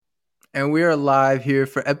And we are live here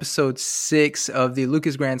for episode 6 of the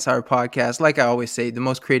Lucas Grant Sire podcast. Like I always say, the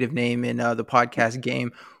most creative name in the podcast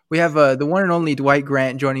game. We have the one and only Dwight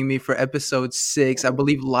Grant joining me for episode 6, I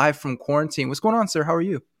believe live from quarantine. What's going on, sir? How are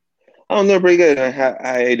you? I'm doing pretty good.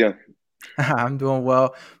 How you doing? I'm doing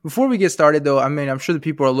well. Before we get started, though, I mean, I'm sure the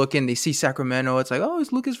people are looking. They see Sacramento. It's like, oh,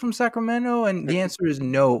 is Lucas from Sacramento? And the answer is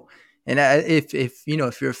no. And if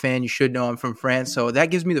you're a fan, you should know I'm from France. So that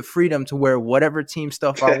gives me the freedom to wear whatever team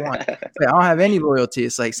stuff I want. Like, I don't have any loyalty.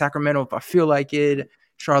 It's like Sacramento if I feel like it.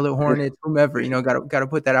 Charlotte Hornets, whomever. Got to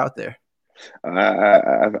put that out there.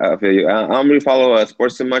 I feel you. I don't really follow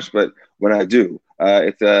sports too much, but when I do,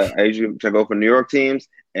 I usually try to go for New York teams.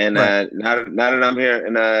 And Right. now that I'm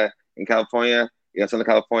here in California, Southern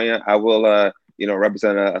California, I will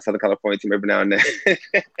represent a Southern California team every now and then.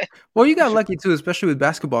 Well, you got lucky too, especially with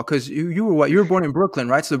basketball, because you were you were born in Brooklyn,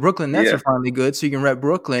 right? So the Brooklyn Nets Yeah. are finally good, so you can rep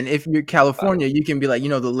Brooklyn. If you're California, you can be like,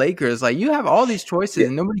 the Lakers. Like you have all these choices, Yeah.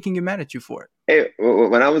 and nobody can get mad at you for it. Hey,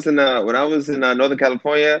 when I was in Northern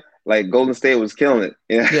California, like Golden State was killing it.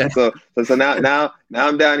 Yeah. So now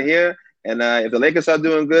I'm down here, and if the Lakers start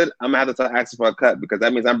doing good, I'm gonna have to start asking for a cut because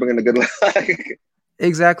that means I'm bringing the good luck.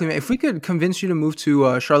 Exactly, man. If we could convince you to move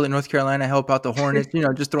to Charlotte, North Carolina, help out the Hornets,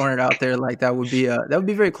 just throwing it out there, like that would be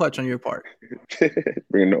very clutch on your part.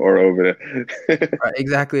 Bringing the aura over there. Right,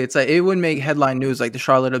 exactly. It's like it wouldn't make headline news like the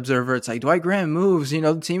Charlotte Observer. It's like Dwight Grant moves,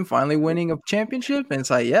 the team finally winning a championship, and it's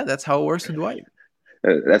like, yeah, that's how it works with Dwight.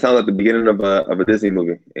 That sounds like the beginning of a Disney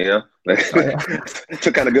movie, like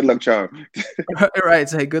some kind of good luck charm. Right,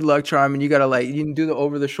 it's like good luck charm, and you gotta you can do the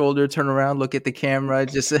over the shoulder, turn around, look at the camera,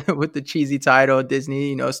 just with the cheesy title,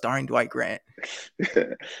 Disney, starring Dwight Grant.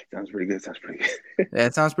 Sounds pretty good. Yeah,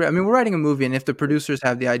 it sounds pretty. I mean, we're writing a movie, and if the producers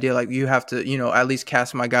have the idea, like you have to, at least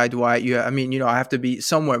cast my guy Dwight. I have to be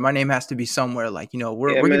somewhere. My name has to be somewhere. Like,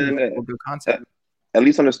 we're getting good content. At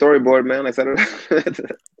least on the storyboard, man. Like set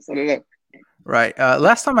it up. Right.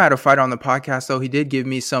 Last time I had a fighter on the podcast, though, he did give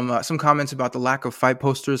me some comments about the lack of fight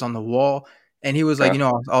posters on the wall. And he was like,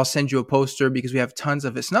 I'll send you a poster because we have tons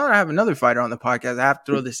of it. So now that I have another fighter on the podcast, I have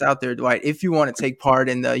to throw this out there, Dwight. If you want to take part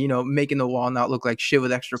in the, making the wall not look like shit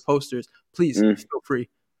with extra posters, please feel free.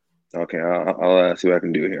 Okay, I'll see what I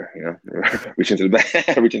can do here. Reach into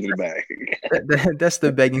the bag. That's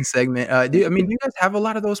the begging segment. Do you guys have a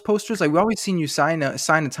lot of those posters? Like we always seen you sign a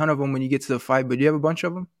ton of them when you get to the fight, but do you have a bunch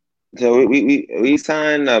of them? So we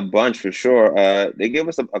signed a bunch for sure. They give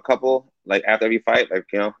us a couple like after every fight,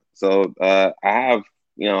 So I have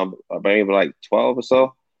maybe like 12 or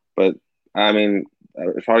so, but I mean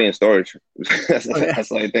it's probably in storage. That's what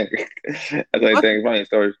I think. That's what I think. It's probably in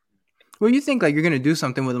storage. Well, you think like you're gonna do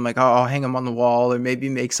something with them, like I'll hang them on the wall or maybe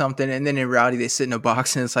make something, and then in reality they sit in a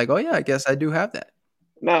box and it's like, oh yeah, I guess I do have that.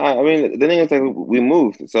 No, I mean the thing is like we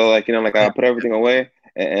moved, so I put everything away.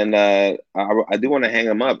 And I do want to hang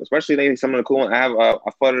them up, especially maybe some of the cool ones. I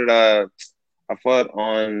fought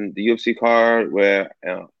on the UFC card where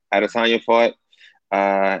Adesanya fought,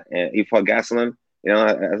 and he fought Gasolin.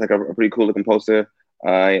 That's like a pretty cool looking poster.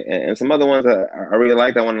 And some other ones that I really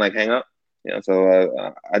like. I want to hang up.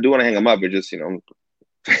 So I do want to hang them up, but just in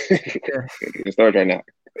storage right now.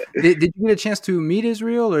 Did you get a chance to meet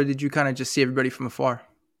Israel, or did you kind of just see everybody from afar?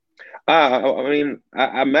 I mean,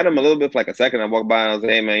 I met him a little bit for like a second. I walked by and I was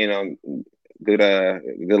like, hey, man, good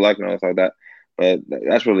luck and all stuff like that. But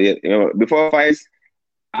that's really it. Before fights,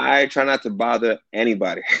 I try not to bother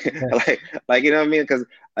anybody. like you know what I mean? Because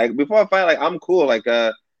like before I fight, like I'm cool. Like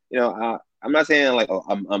I'm not saying like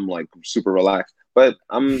I'm like super relaxed, but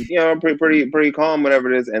I'm pretty calm,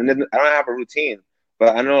 whatever it is. And then I don't have a routine.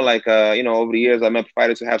 But I know over the years I met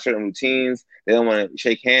fighters who have certain routines. They don't want to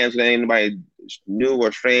shake hands with anybody new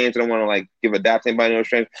or strange. They don't want to give a dap to anybody new or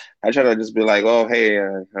strange. I try to just be like, oh hey,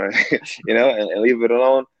 and leave it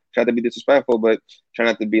alone. Try to be disrespectful, but try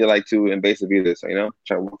not to be too invasive either. So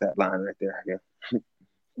try to walk that line right there. Yeah.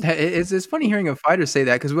 It's funny hearing a fighter say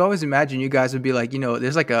that because we always imagine you guys would be like,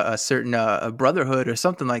 there's like a certain a brotherhood or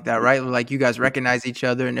something like that, right? Like you guys recognize each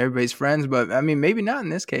other and everybody's friends, but I mean maybe not in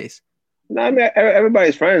this case. No, I mean,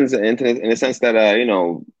 everybody's friends in the sense that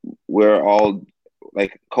we're all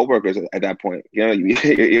like coworkers at that point. You're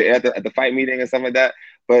at the fight meeting and stuff like that.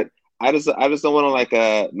 But I just don't want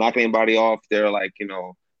to knock anybody off their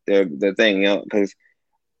their thing, because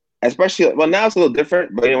especially now it's a little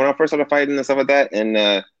different. But when I first started fighting and stuff like that, and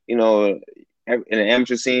in the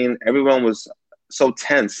amateur scene, everyone was so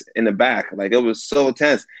tense in the back, like it was so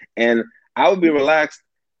tense, and I would be relaxed.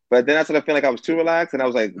 But then I started feeling like I was too relaxed, and I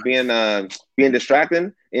was being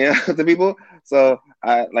distracting, to people. So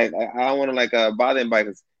I don't want to bother anybody.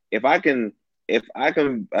 Because if I can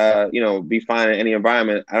be fine in any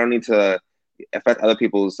environment, I don't need to affect other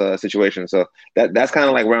people's situations. So that's kind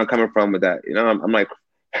of like where I'm coming from with that. I'm like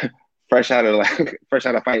fresh out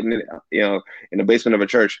of fighting, in the basement of a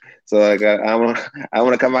church. So like I want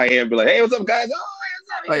to come out here and be like, hey, what's up, guys? Oh,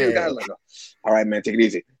 what's up? Oh, yeah, Guys, like, all right, man, take it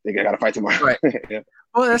easy. I got to fight tomorrow. right. Yeah.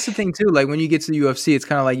 Well, that's the thing too. Like when you get to the UFC, it's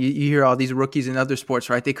kind of like you hear all these rookies in other sports,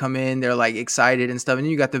 right? They come in, they're like excited and stuff, and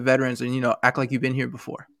then you got the veterans, and act like you've been here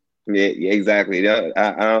before. Yeah, exactly. Yeah,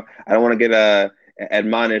 I don't want to get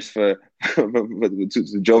admonished for,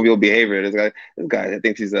 jovial behavior. This guy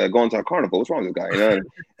thinks he's going to a carnival. What's wrong with this guy? And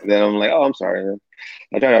then I'm like, oh, I'm sorry. Man.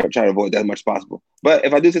 I try to avoid that as much as possible. But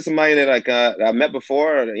if I do see somebody that like I met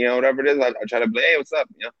before, or, whatever it is, I try to be, hey, what's up?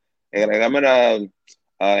 And, like I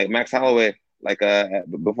met Max Holloway like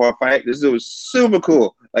before a fight. This dude was super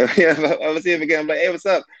cool. Like if I ever see him again, I'm like, hey, what's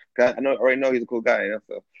up? 'Cause I already know he's a cool guy.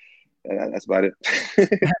 So. That's about it.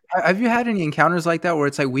 Have you had any encounters like that where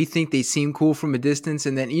it's like we think they seem cool from a distance,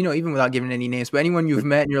 and then even without giving any names, but anyone you've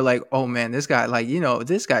met and you're like, oh man, this guy, like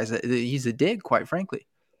this guy's he's a dig, quite frankly.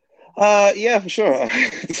 Yeah, for sure.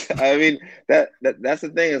 I mean that's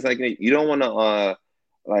the thing. It's like you don't want to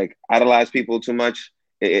like idolize people too much.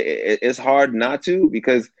 It's hard not to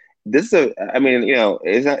because this is I mean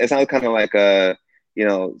it sounds kind of like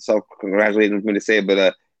self-congratulating for me to say,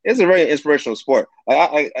 but it's a very inspirational sport.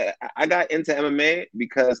 I got into MMA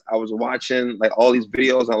because I was watching like all these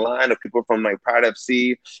videos online of people from like Pride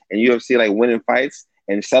FC and UFC like winning fights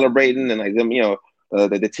and celebrating and like them,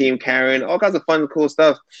 the team carrying all kinds of fun, cool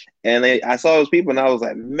stuff. And I saw those people and I was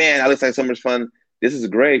like, man, that looks like so much fun. This is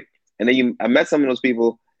great. And then I met some of those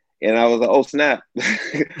people and I was like, oh snap.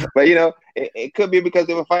 But it could be because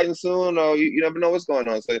they were fighting soon, or you never know what's going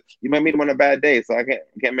on. So you might meet them on a bad day. So I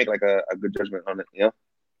can't make like a good judgment on it.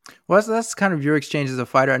 Well, that's kind of your exchange as a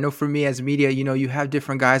fighter. I know for me as media, you have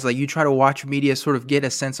different guys. Like you try to watch media, sort of get a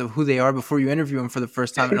sense of who they are before you interview them for the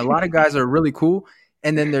first time. And a lot of guys are really cool.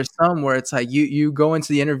 And then there's some where it's like you go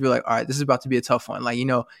into the interview like, all right, this is about to be a tough one. Like, he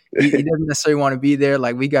doesn't necessarily want to be there.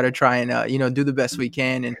 Like we got to try and, do the best we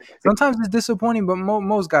can. And sometimes it's disappointing, but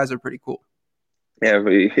most guys are pretty cool. Yeah,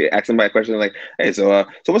 he ask somebody a question like, "Hey, so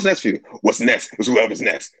what's next for you? What's next? It's whoever's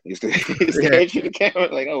next." He's the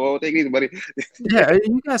camera like, "Oh, well, take it easy, buddy." Yeah,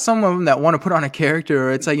 you got some of them that want to put on a character,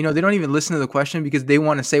 or it's like they don't even listen to the question because they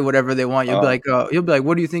want to say whatever they want. You'll be like,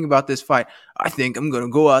 "What do you think about this fight?" I think I'm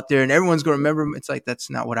gonna go out there and everyone's gonna remember him. It's like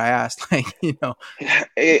that's not what I asked. Like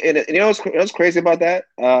And what's crazy about that?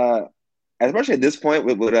 Especially at this point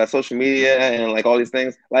with social media and like all these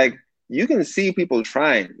things, like. You can see people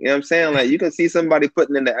trying, you know what I'm saying? Like you can see somebody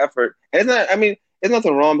putting in the effort. And it's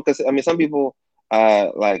nothing wrong because some people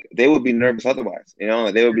like they would be nervous otherwise,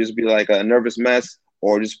 like they would just be like a nervous mess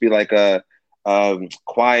or just be like a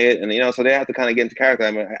quiet and so they have to kind of get into character.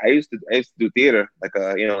 I mean, I used to do theater like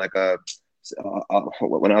when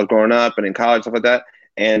I was growing up and in college, stuff like that.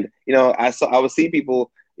 And I would see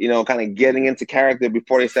people kind of getting into character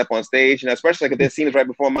before they step on stage, and especially like if their scene is right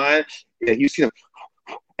before mine, you see them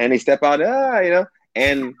and they step out,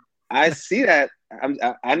 and I see that.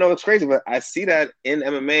 I know it's crazy, but I see that in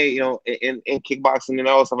MMA, in kickboxing and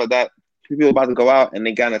all stuff like that. People are about to go out and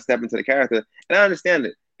they kind of step into the character, and I understand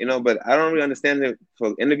it, but I don't really understand it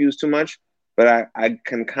for interviews too much. But I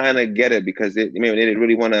can kind of get it because they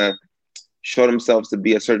really want to show themselves to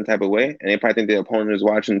be a certain type of way, and they probably think their opponent is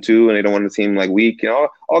watching too, and they don't want to seem like weak,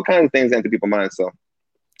 all kinds of things enter people's minds. So,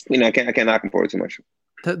 I can't knock them for it too much.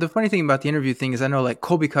 The funny thing about the interview thing is I know like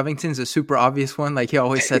Colby Covington's a super obvious one. Like he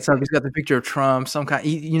always sets up, he's got the picture of Trump, some kind,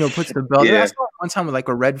 he puts the belt. Yeah. I saw one time with like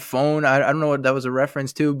a red phone. I don't know what that was a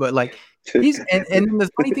reference to, but like and the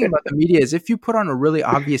funny thing about the media is if you put on a really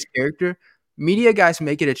obvious character, media guys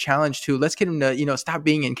make it a challenge to let's get him to, stop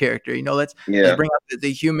being in character. Let's bring out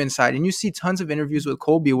the human side. And you see tons of interviews with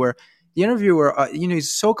Colby where the interviewer,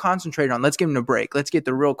 he's so concentrated on let's give him a break. Let's get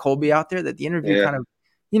the real Colby out there that the interview kind of,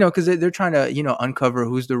 because they're trying to, uncover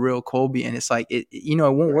who's the real Colby, and it's like it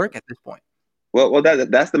won't work at this point. Well,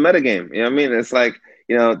 that's the metagame. You know what I mean? It's like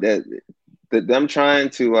them trying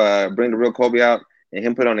to bring the real Colby out and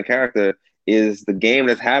him put on the character is the game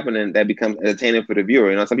that's happening that becomes entertaining for the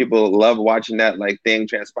viewer. Some people love watching that like thing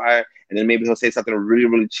transpire, and then maybe he'll say something really,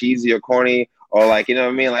 really cheesy or corny, or like what I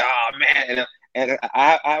mean, like oh man. And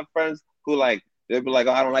I have friends who like they'll be like,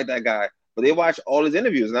 oh, I don't like that guy. But they watch all his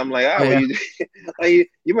interviews, and I'm like,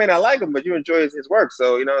 you may not like him, but you enjoy his work.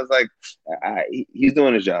 So it's like he's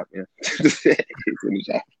doing his job. He's doing his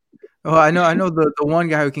job. Oh, I know the one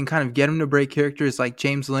guy who can kind of get him to break character is like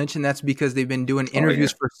James Lynch, and that's because they've been doing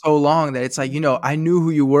interviews for so long that it's like I knew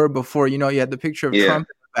who you were before. You had the picture of Trump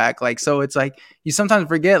in the back, like so. It's like you sometimes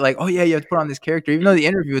forget, like you have to put on this character, even though the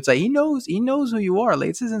interview, it's like he knows who you are.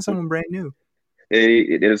 Like this isn't someone brand new.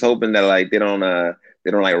 They're just hoping that like they don't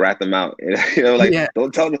like rat them out. Like Yeah.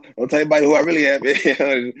 don't tell anybody who I really am,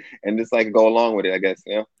 and just like go along with it, I guess.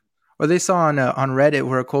 Or they saw on Reddit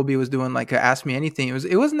where Colby was doing like a Ask Me Anything.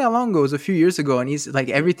 It wasn't that long ago. It was a few years ago, and he's like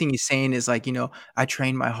everything he's saying is like, I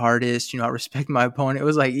train my hardest. I respect my opponent. It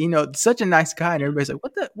was like, such a nice guy, and everybody's like,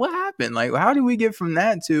 what happened? Like, how did we get from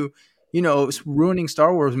that to, ruining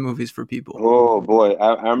Star Wars movies for people? Oh boy,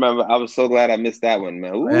 I remember. I was so glad I missed that one,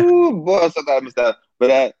 man. Yeah. Ooh, boy, I'm so glad I missed that.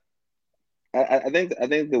 But I think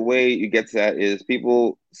the way you get to that is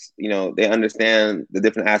people, they understand the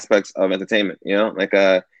different aspects of entertainment.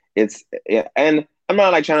 Like it's yeah, and I'm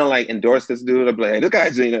not like trying to like endorse this dude or be like, hey, this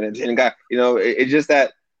guy's an entertaining guy. It's just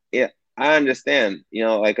that yeah, I understand.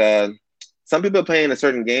 Like some people are playing a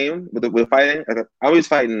certain game with fighting. Like, I always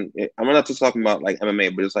fighting. I'm not just talking about like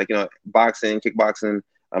MMA, but it's like boxing, kickboxing,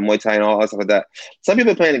 Muay Thai, and all that stuff like that. Some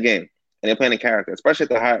people are playing a game and they're playing a character, especially at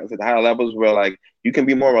the higher levels where like you can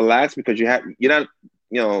be more relaxed because you're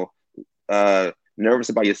not nervous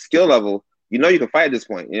about your skill level. You can fight at this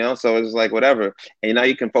point. So it's like whatever, and now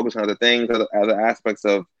you can focus on other things, other aspects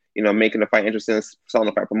of making the fight interesting, selling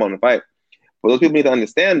the fight, promoting the fight. What those people need to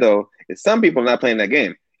understand though is some people are not playing that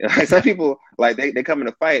game. Like some people like they come in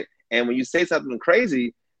a fight, and when you say something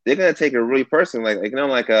crazy, they're gonna take it really personal.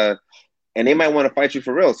 And they might want to fight you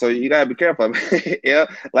for real. So you gotta be careful. Now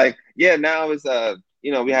it's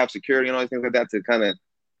we have security and all these things like that to kind of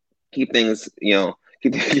keep things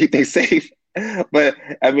keep things safe. But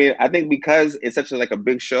I mean, I think because it's such a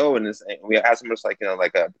big show and we have so much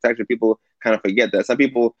protection, people kind of forget that some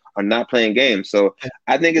people are not playing games. So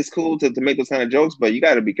I think it's cool to make those kind of jokes, but you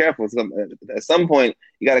got to be careful. At some point,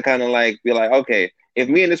 you got to kind of like be like, okay, if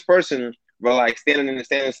me and this person were like standing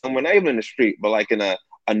somewhere, not even in the street, but like in a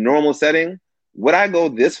normal setting, would I go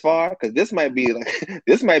this far? Because this might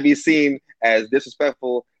be seen as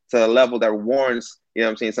disrespectful to a level that warrants,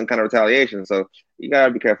 some kind of retaliation. So you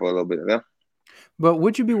gotta be careful a little bit, But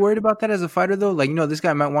would you be worried about that as a fighter though? Like, this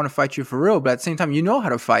guy might want to fight you for real, but at the same time, how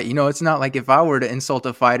to fight. It's not like if I were to insult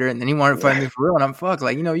a fighter and then he wanted to fight me for real and I'm fucked.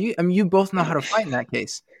 Like, you both know how to fight in that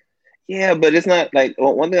case. Yeah, but it's not like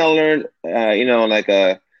one thing I learned,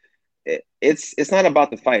 it's not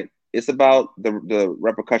about the fight. It's about the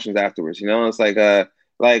repercussions afterwards. It's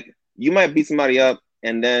like you might beat somebody up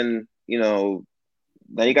and then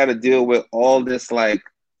then you got to deal with all this like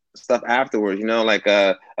stuff afterwards. Not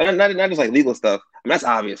just like legal stuff. I mean, that's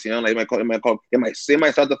obvious. Like they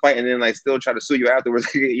might start the fight and then like still try to sue you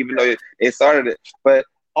afterwards, even though they started it. But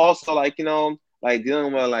also like like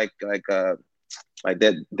dealing with like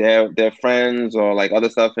their friends or like other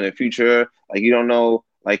stuff in the future. Like you don't know,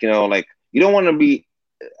 like you don't want to be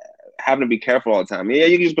having to be careful all the time. Yeah,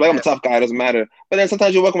 you can just be like, I'm a tough guy, it doesn't matter. But then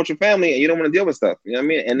sometimes you're working with your family and you don't want to deal with stuff. You know what I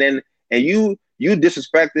mean? And you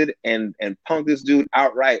disrespected and punked this dude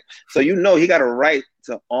outright. So he got a right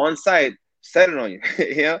to on site set it on you,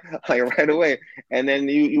 like right away. And then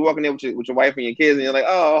you walk in there with your wife and your kids, and you're like,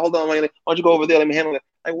 oh, hold on, why don't you go over there? Let me handle it.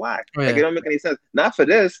 Like, why? Oh, yeah. Like, it don't make any sense. Not for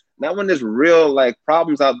this. Not when there's real like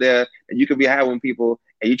problems out there and you could be having people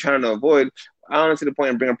and you're trying to avoid. I don't see the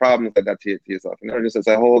point in bringing problems like that to yourself. Just it's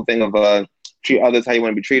a whole thing of treat others how you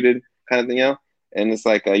want to be treated, kind of thing. And it's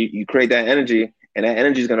like you create that energy, and that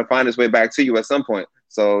energy is going to find its way back to you at some point.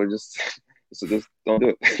 So just don't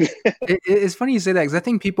do it. It's funny you say that because I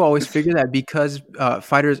think people always figure that because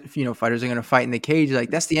fighters are going to fight in the cage, like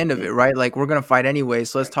that's the end of it, right? Like we're going to fight anyway,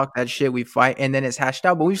 so let's talk that shit. We fight, and then it's hashed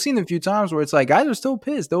out. But we've seen a few times where it's like guys are still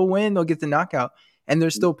pissed. They'll win, they'll get the knockout, and they're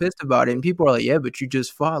still pissed about it. And people are like, "Yeah, but you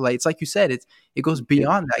just fought." Like it's like you said, it goes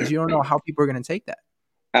beyond that because you don't know how people are going to take that.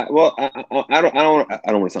 I don't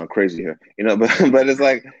want to sound crazy here, but it's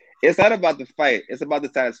like it's not about the fight. It's about the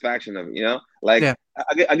satisfaction of it, Like yeah.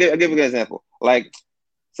 I'll give you an example. Like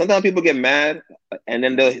sometimes people get mad and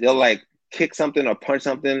then they'll like kick something or punch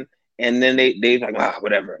something, and then they like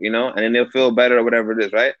whatever, and then they'll feel better or whatever it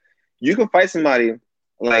is, right? You can fight somebody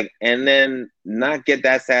like and then not get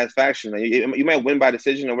that satisfaction. Like, you might win by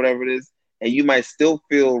decision or whatever it is, and you might still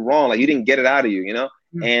feel wrong, like you didn't get it out of you,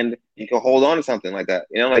 mm-hmm. And you can hold on to something like that,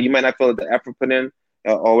 like you might not feel the effort put in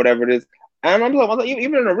or whatever it is. And I'm like,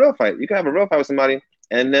 even in a real fight, you can have a real fight with somebody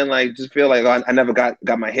and then like just feel like I never got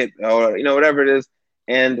my hit or whatever it is,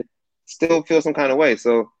 and still feel some kind of way.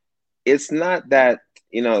 So it's not that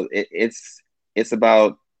it's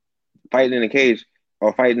about fighting in a cage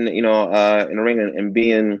or fighting in a ring and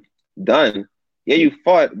being done. Yeah, you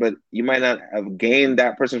fought, but you might not have gained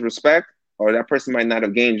that person's respect, or that person might not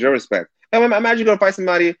have gained your respect. Imagine you go to fight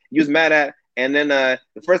somebody you was mad at, and then the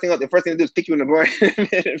first thing to do is kick you in the groin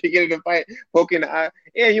if you get in a fight, poke you in the eye.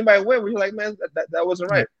 Yeah, you might win, but you're like, man, that wasn't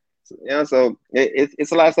right. So, so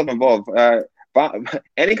it's a lot of stuff involved.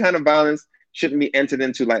 any kind of violence shouldn't be entered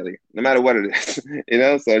into lightly, no matter what it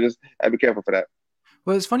is. So just I'd be careful for that.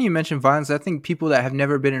 Well, it's funny you mentioned violence. I think people that have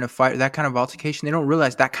never been in a fight, that kind of altercation, they don't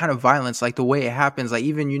realize that kind of violence, like the way it happens. Like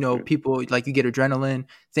even people like you get adrenaline,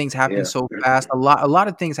 things happen Yeah. so fast. A lot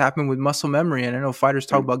of things happen with muscle memory, and I know fighters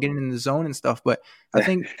talk about getting in the zone and stuff. But I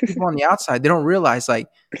think people on the outside they don't realize like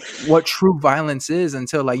what true violence is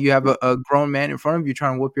until like you have a grown man in front of you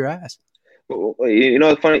trying to whoop your ass.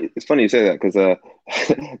 It's funny. It's funny you say that because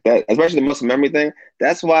that especially the muscle memory thing.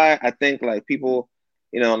 That's why I think like people,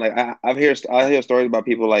 like I hear stories about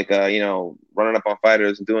people like running up on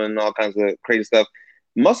fighters and doing all kinds of crazy stuff.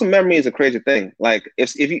 Muscle memory is a crazy thing. Like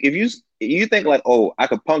if you think like, oh, I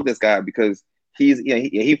could punk this guy because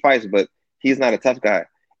he fights, but he's not a tough guy.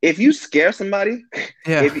 If you scare somebody,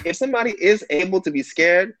 Yeah. if somebody is able to be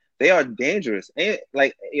scared, they are dangerous. And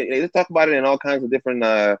like they talk about it in all kinds of different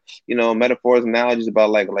metaphors, analogies about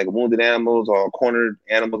like wounded animals or cornered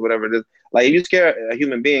animals, whatever it is. Like if you scare a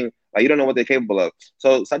human being, like you don't know what they're capable of.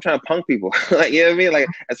 So stop trying to punk people. Like you know what I mean? Like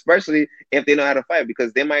especially if they know how to fight,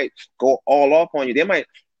 because they might go all off on you. They might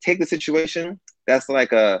take the situation that's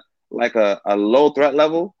like a low threat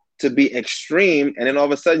level to be extreme, and then all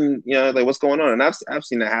of a sudden, like what's going on? And I've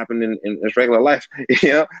seen that happen in regular life,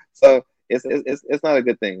 So it's not a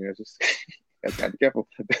good thing. It's just gotta be careful.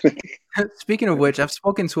 Speaking of which, I've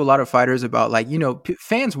spoken to a lot of fighters about like,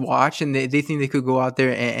 fans watch and they think they could go out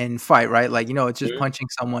there and fight, right? Like, it's just Mm-hmm. punching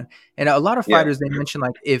someone. And a lot of Yeah. fighters, they mention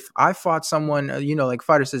like, if I fought someone, like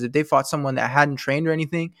fighter says, if they fought someone that hadn't trained or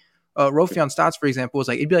anything, Rofion Stotts, for example, was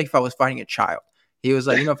like, it'd be like if I was fighting a child. He was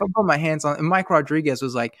like, if I put my hands on, and Mike Rodriguez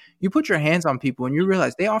was like, you put your hands on people and you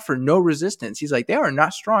realize they offer no resistance. He's like, they are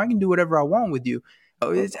not strong. I can do whatever I want with you.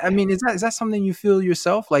 I mean, is that something you feel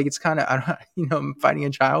yourself? Like it's kind of, I'm fighting a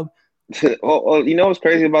child. Well, you know what's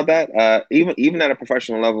crazy about that? Even at a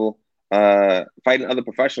professional level, fighting other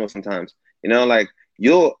professionals sometimes, like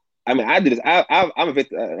you'll. I mean, I do this. I'm a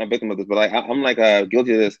victim of this, but like I'm like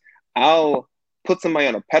guilty of this. I'll put somebody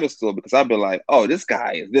on a pedestal because I'll be like, oh, this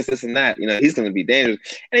guy is this, and that. He's going to be dangerous.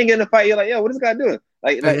 And then get in a fight, you're like, yo, what is this guy doing?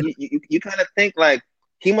 Like you kind of think like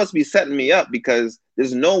he must be setting me up because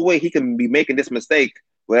there's no way he can be making this mistake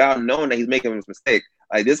without knowing that he's making this mistake.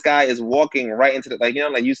 Like this guy is walking right into the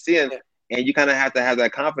like you see him, and you kind of have to have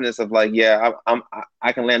that confidence of like, yeah,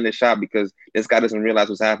 I can land this shot because this guy doesn't realize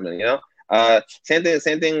what's happening. Same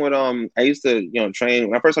thing with I used to train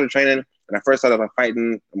when I first started training and I first started like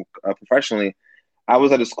fighting professionally. I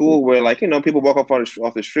was at a school where like people walk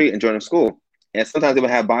off the street and join a school, and sometimes they would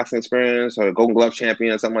have boxing experience or a Golden Glove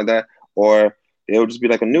champion or something like that, or they would just be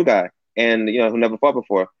like a new guy and who never fought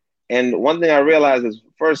before. And one thing I realized is,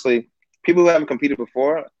 firstly, people who haven't competed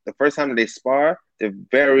before, the first time that they spar, they're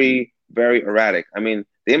very, very erratic. I mean,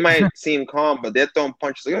 they might seem calm, but they're throwing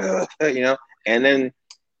punches, like, And then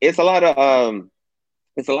it's a lot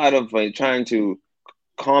of like trying to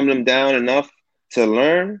calm them down enough to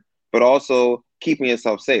learn, but also keeping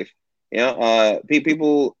yourself safe.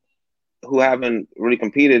 People who haven't really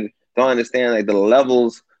competed don't understand like the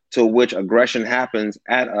levels to which aggression happens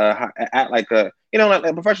at like a like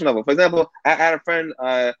a professional level. For example, I had a friend.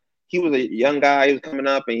 He was a young guy. He was coming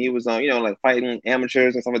up, and he was like fighting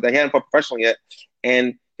amateurs and stuff like that. He hadn't fought professional yet,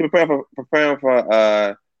 and he was preparing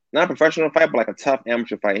for not a professional fight, but like a tough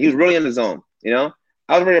amateur fight. He was really in the zone. I was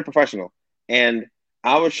already a professional, and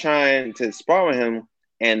I was trying to spar with him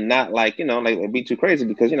and not like like be too crazy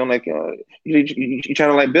because like you trying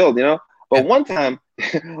to like build. But one time,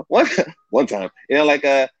 one time, like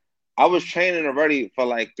I was training already for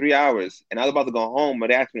like 3 hours, and I was about to go home, but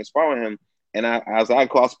they asked me to spar with him, and I was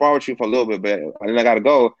like, I'll spar with you for a little bit, but then I got to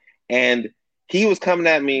go. And he was coming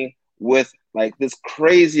at me with like this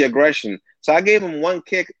crazy aggression. So I gave him one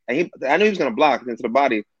kick, and I knew he was gonna block into the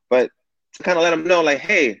body, but to kind of let him know, like,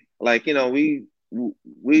 hey, like we're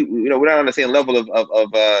not on the same level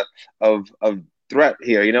of threat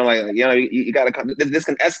here. You gotta this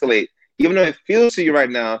can escalate. Even though it feels to you right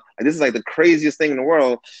now, like this is like the craziest thing in the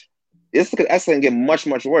world, this could escalate and get much,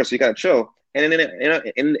 much worse. So you gotta chill. And then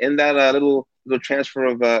in that little transfer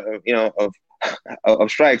of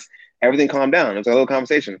strikes, everything calmed down. It was a little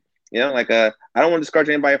conversation. I don't want to discourage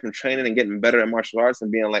anybody from training and getting better at martial arts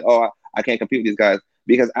and being like, oh, I can't compete with these guys,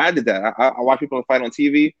 because I did that. I watch people fight on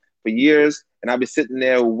TV for years, and I'd be sitting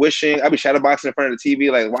there wishing I'd be shadowboxing in front of the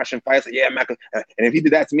TV, like watching fights. Like, yeah, man, and if he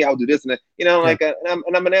did that to me, I would do this and that.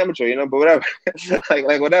 And I'm an amateur, but whatever,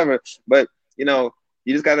 like whatever. But you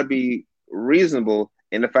just got to be reasonable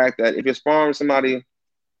in the fact that if you're sparring with somebody,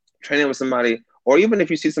 training with somebody, or even if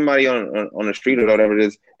you see somebody on the street or whatever it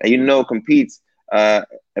is, and competes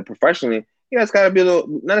professionally, it's got to be a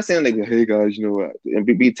little, not saying like, hey guys, and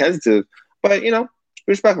be tentative, but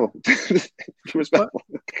respectful, But respectful.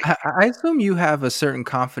 I assume you have a certain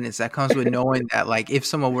confidence that comes with knowing that, like, if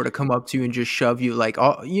someone were to come up to you and just shove you, like,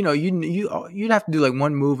 all you'd have to do like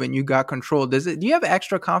one move and you got control. Do you have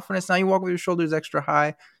extra confidence now? You walk with your shoulders extra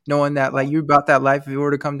high, knowing that like you're about that life if it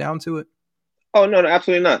were to come down to it. Oh no, no,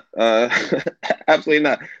 absolutely not. Absolutely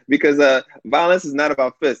not. Because violence is not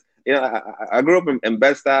about fists. I grew up in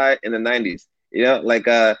Bed-Stuy in the '90s. Like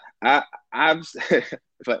I I've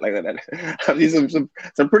like that. I've seen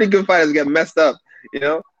some pretty good fighters get messed up.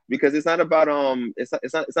 Because it's not about it's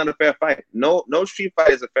not a fair fight. No street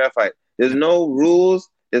fight is a fair fight. There's no rules.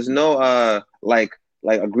 There's no like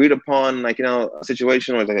agreed upon a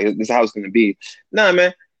situation where it's like this is how it's gonna be. Nah,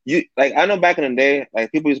 man. I know back in the day,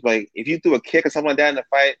 like people used to like if you threw a kick or something like that in the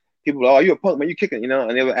fight, people were, oh, you a punk man, you kicking,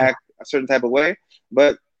 and they would act a certain type of way.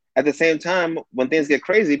 But at the same time, when things get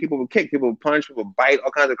crazy, people would kick, people would punch, people would bite, all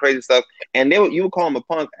kinds of crazy stuff, and you would call them a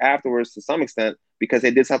punk afterwards to some extent because they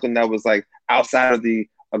did something that was like outside of the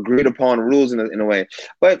agreed upon rules in a way.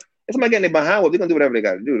 But if somebody getting behind, well, they're gonna do whatever they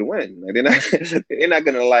got to do to win. Like they're not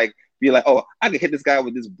gonna like be like, oh, I can hit this guy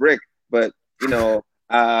with this brick, but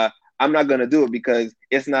I'm not gonna do it because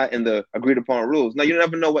it's not in the agreed upon rules. No, you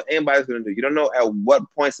never know what anybody's gonna do. You don't know at what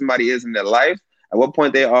point somebody is in their life, at what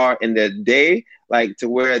point they are in their day, like to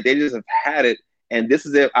where they just have had it, and this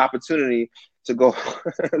is their opportunity to go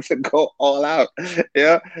to go all out.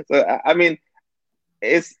 Yeah. So I mean,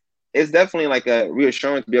 it's definitely like a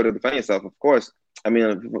reassurance to be able to defend yourself. Of course, I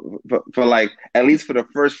mean, for like at least for the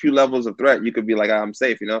first few levels of threat, you could be like, I'm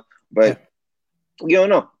safe, but you don't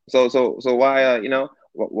know. So why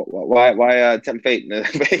why tempt fate and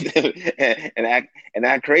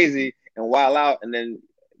act crazy and wild out and then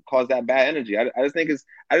cause that bad energy? I just think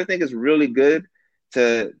it's really good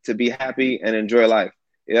to be happy and enjoy life.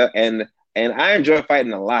 Yeah, and I enjoy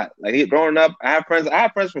fighting a lot. Like growing up, I have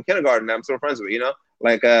friends from kindergarten that I'm still friends with.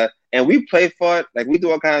 Like and we play fought, like we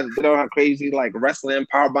do all kinds of crazy like wrestling,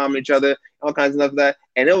 power bombing each other, all kinds of stuff like that,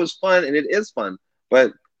 and it was fun and it is fun.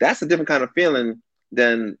 But that's a different kind of feeling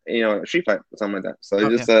than a street fight or something like that. So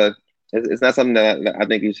it's not something that I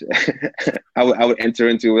think you should I would enter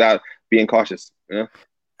into without being cautious.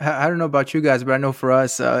 I don't know about you guys, but I know for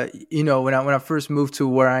us, when I first moved to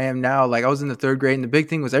where I am now, like I was in the third grade, and the big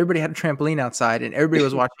thing was everybody had a trampoline outside, and everybody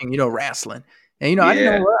was watching, wrestling. And I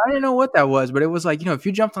didn't know what that was, but it was like, if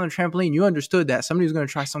you jumped on a trampoline, you understood that somebody was going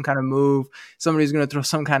to try some kind of move, somebody's going to throw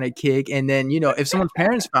some kind of kick, and then if someone's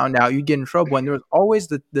parents found out, you'd get in trouble. And there was always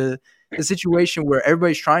the situation where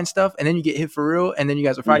everybody's trying stuff, and then you get hit for real, and then you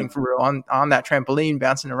guys are fighting for real on that trampoline,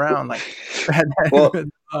 bouncing around like. Well,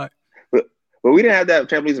 but we didn't have that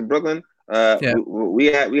trampolines in Brooklyn. We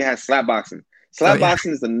had slap boxing. Slap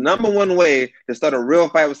boxing is the number one way to start a real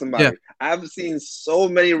fight with somebody. Yeah. I've seen so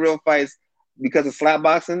many real fights because of slap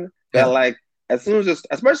boxing that like as soon as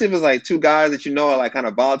especially if it's like two guys that are like kind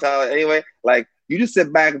of volatile anyway, like you just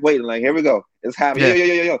sit back waiting, like here we go, it's happening,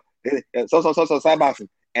 yo, so slap boxing,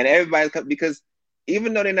 and everybody's because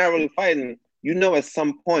even though they're not really fighting, at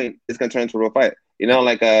some point it's gonna turn into a real fight.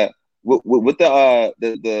 Like with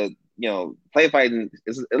the play fighting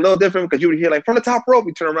is a little different because you would hear like from the top rope,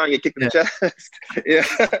 you turn around, and get kicked in the chest. Yeah,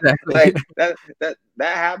 exactly. Like that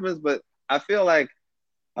happens. But I feel like,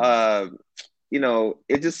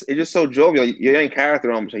 it's just so jovial. You're in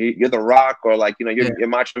character almost. You're The Rock, or like you're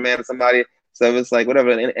Macho Man or somebody. So it's like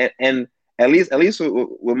whatever. And at least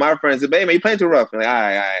with my friends, hey man, you playing too rough. And like, all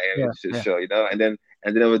right, sure, and then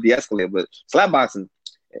it would de-escalate. But slap boxing,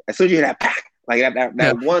 as soon as you hear that pack. Like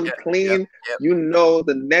that one clean,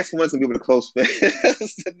 the next one's gonna be able to close fist.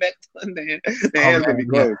 The next one, the hand's gonna be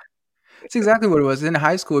closed. Yeah. It's exactly what it was. In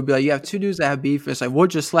high school, it'd be like you have two dudes that have beef. It's like we'll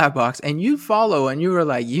just slap box, and you follow, and you were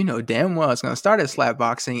like, damn well it's gonna start as slap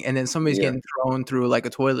boxing, and then somebody's getting thrown through like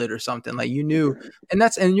a toilet or something. Like you knew,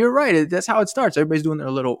 and you're right. That's how it starts. Everybody's doing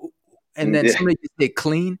their little, and then somebody gets it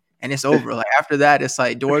clean. And it's over. Like after that, it's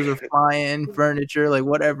like doors are flying, furniture, like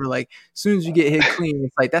whatever. Like as soon as you get hit clean,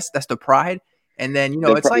 it's like that's the pride. And then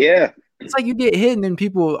it's like you get hit, and then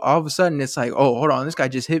people all of a sudden it's like, oh, hold on, this guy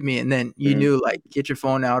just hit me, and then you knew like get your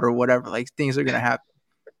phone out or whatever. Like things are gonna happen.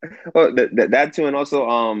 Well, that too, and also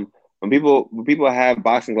when people have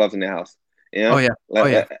boxing gloves in their house,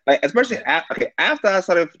 like especially after I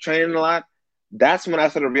started training a lot, that's when I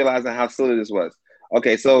started realizing how silly this was.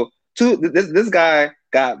 Okay, so this guy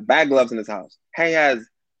got bag gloves in his house. He has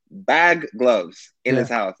bag gloves in his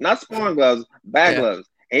house, not sparring gloves, bag gloves.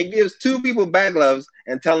 And he gives two people bag gloves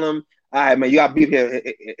and tell them, all right, man, you got beef here,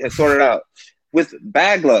 sort it out with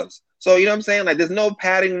bag gloves. So, you know what I'm saying? Like, there's no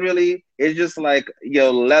padding really. It's just like,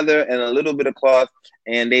 leather and a little bit of cloth,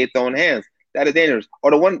 and they throwing hands. That is dangerous.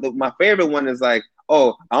 Or my favorite one is like,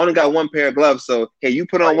 oh, I only got one pair of gloves, so hey, you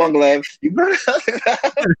put on one glove, you put on.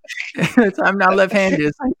 I'm not left-handed.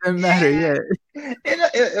 It's like, doesn't matter. Yeah.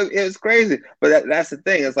 It's crazy, but that's the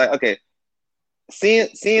thing. It's like, okay,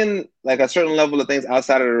 seeing like a certain level of things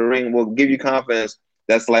outside of the ring will give you confidence.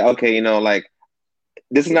 That's like, okay, like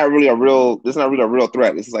this is not really a real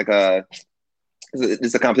threat. This is like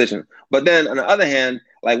it's a competition. But then on the other hand,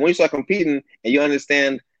 like when you start competing and you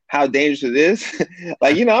understand how dangerous it is,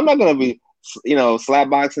 like, I'm not gonna be, slap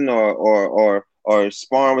boxing or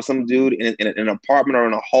sparring with some dude in an apartment or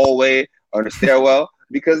in a hallway or in a stairwell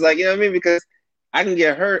because, like, you know what I mean? Because I can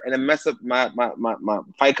get hurt and then mess up my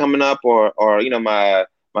fight coming up or my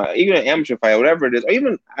even an amateur fight, whatever it is, or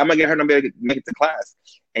even I might get hurt and I'm able to make it to class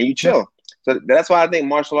and you chill. So that's why I think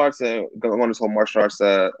martial arts, going on this whole martial arts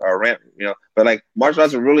rant, but like martial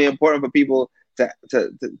arts are really important for people to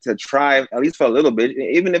try at least for a little bit,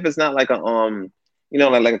 even if it's not like a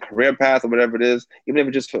like a career path or whatever it is, even if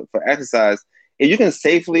it's just for exercise. If you can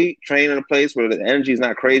safely train in a place where the energy is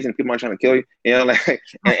not crazy and people aren't trying to kill you, like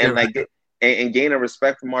and gain a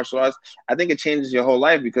respect for martial arts, I think it changes your whole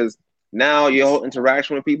life because now your whole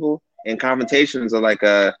interaction with people and confrontations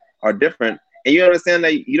are different. And you understand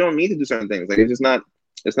that you don't need to do certain things. Like it's not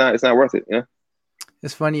worth it.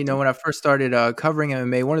 It's funny, when I first started covering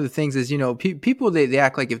MMA, one of the things is, people, they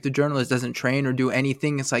act like if the journalist doesn't train or do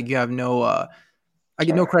anything, it's like you have I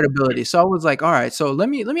get no credibility. So I was like, all right, so let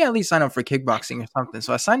me at least sign up for kickboxing or something.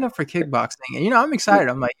 So I signed up for kickboxing and, I'm excited.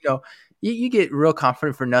 I'm like, you get real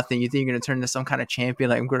confident for nothing. You think you're going to turn into some kind of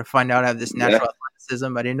champion. Like I'm going to find out I have this natural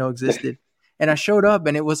athleticism I didn't know existed. And I showed up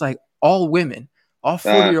and it was like all women. All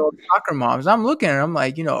 40-year-old soccer moms. I'm looking and I'm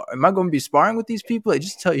like, am I going to be sparring with these people? I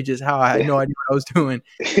just tell you just how I had no idea what I was doing.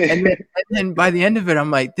 And then by the end of it,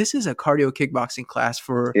 I'm like, this is a cardio kickboxing class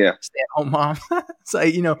for stay-at-home mom. It's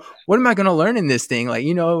like, what am I going to learn in this thing? Like,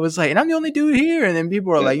 it was like, and I'm the only dude here. And then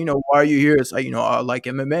people are like, why are you here? It's like, I like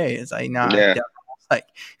MMA. It's like, nah. It's like,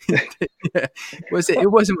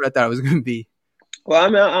 it wasn't what I thought it was going to be. Well, I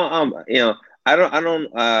mean, I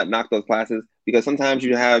don't knock those classes because sometimes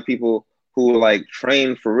you have people who like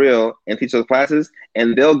train for real and teach those classes,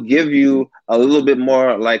 and they'll give you a little bit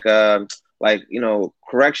more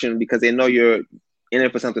correction because they know you're in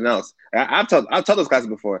it for something else. I've taught those classes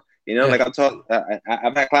before. Like I've taught.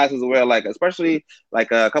 I've had classes where like, especially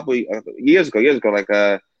like a couple years ago,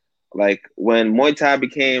 like when Muay Thai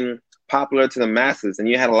became popular to the masses, and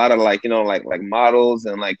you had a lot of like models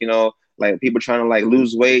and like people trying to like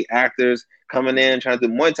lose weight, actors coming in trying to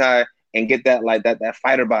do Muay Thai and get that like that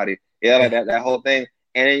fighter body. Like that whole thing,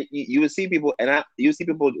 and you would see people, going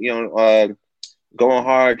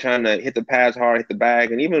hard, trying to hit the pads hard, hit the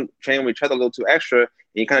bag, and even train with each other a little too extra. And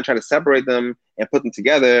you kind of try to separate them and put them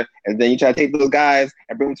together, and then you try to take those guys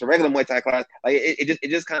and bring them to regular Muay Thai class. Like it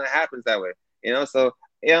just kind of happens that way, So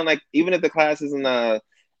like even if the class isn't,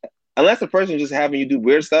 unless the person is just having you do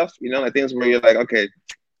weird stuff, like things where you're like, okay,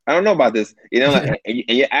 I don't know about this, like, and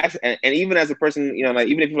you ask, and even as a person, like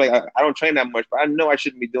even if you're like, I don't train that much, but I know I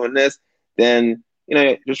shouldn't be doing this, then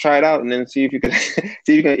just try it out and then see if you can,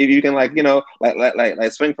 if you can like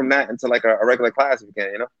swing from that into like a regular class if you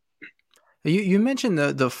can, You mentioned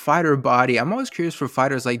the fighter body. I'm always curious for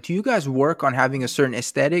fighters, like, do you guys work on having a certain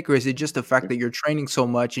aesthetic, or is it just the fact that you're training so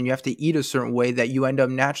much and you have to eat a certain way that you end up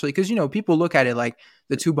naturally? Because, people look at it like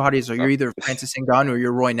the two bodies are, you're either Francis Ngannou or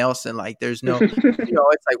you're Roy Nelson. Like there's no, it's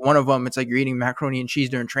like one of them, it's like you're eating macaroni and cheese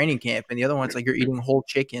during training camp. And the other one's like you're eating whole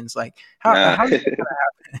chickens. Like how does that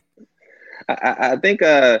happen? I think,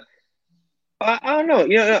 I don't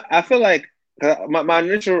know. I feel like my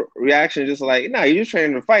initial reaction is just like, nah, you're just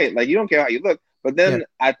training to fight. Like you don't care how you look. But then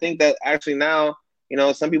I think that actually now,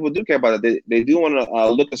 some people do care about it. They do want to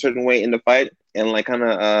look a certain way in the fight and like kind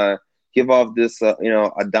of give off this,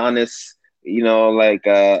 Adonis,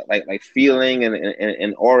 like feeling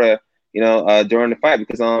and aura, during the fight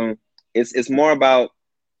because it's more about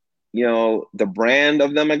the brand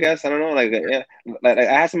of them, I guess. I don't know. Like I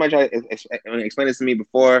had somebody try to explain this to me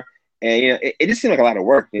before, and it just seemed like a lot of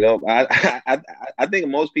work. I think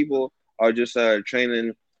most people are just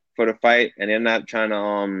training for the fight, and they're not trying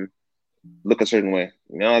to look a certain way.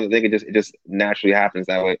 I think it just naturally happens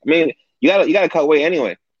that way. I mean, you gotta cut weight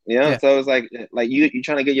anyway. So it's like you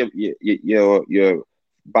trying to get your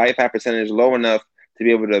body fat percentage low enough to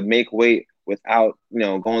be able to make weight without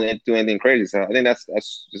going into anything crazy. So I think that's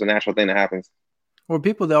just a natural thing that happens. Well,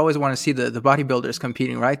 people, they always want to see the bodybuilders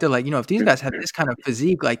competing, right? They're like, if these guys have this kind of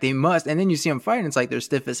physique, like they must. And then you see them fighting, it's like they're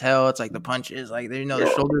stiff as hell. It's like the punches, like the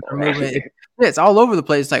shoulders are moving. It's all over the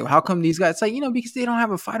place. Like, how come these guys? It's like because they don't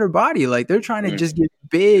have a fighter body. Like they're trying to just get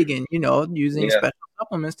big and using special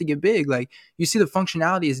supplements to get big. Like you see, the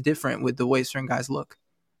functionality is different with the way certain guys look.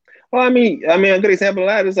 Well, I mean, a good example of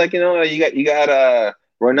that is like you got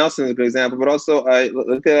Roy Nelson's a good example, but also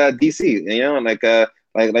look at DC.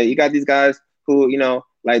 Like you got these guys who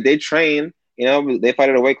like they train. They fight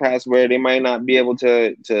at a weight class where they might not be able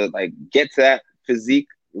to like get to that physique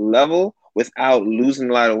level without losing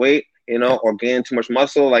a lot of weight, Yeah. or gaining too much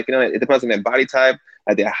muscle. Like it depends on their body type,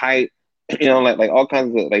 like their height, like all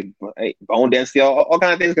kinds of like bone density, all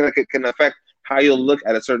kinds of things can affect how you'll look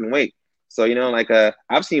at a certain weight. So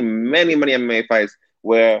I've seen many MMA fights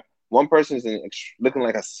where one person is looking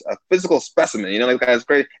like a physical specimen. Like the guy's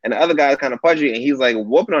great, and the other guy's kind of pudgy, and he's like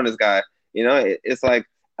whooping on this guy. It's like,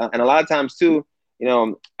 and a lot of times too.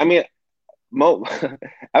 I mean, I've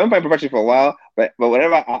been playing professionally for a while, but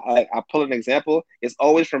whenever I pull an example, it's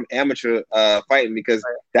always from amateur fighting, because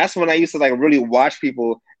that's when I used to like really watch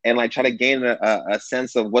people and like try to gain a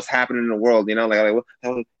sense of what's happening in the world.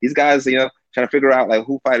 These guys, trying to figure out like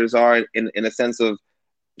who fighters are in a sense of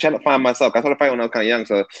trying to find myself. I started fighting when I was kind of young,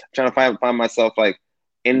 so trying to find myself like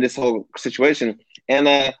in this whole situation.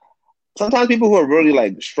 And sometimes people who are really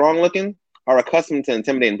like strong looking are accustomed to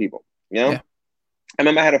intimidating people. Yeah. I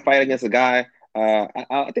remember I had a fight against a guy.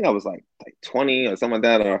 I think I was like 20 or something like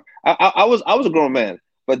that, or I was a grown man,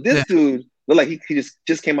 but this dude looked like he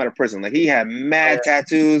just came out of prison. Like he had mad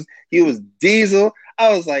tattoos. He was diesel.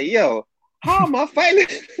 I was like, yo, how am I fighting?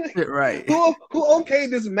 Right. Who okayed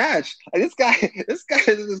this match? Like this guy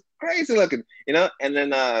is crazy looking, And then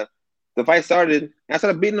the fight started, and I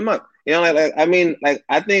started beating him up.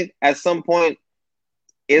 I think at some point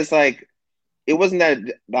it's like it wasn't that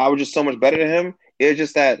I was just so much better than him. It was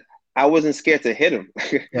just that I wasn't scared to hit him,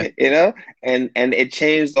 and it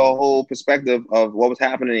changed the whole perspective of what was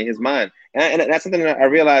happening in his mind. And that's something that I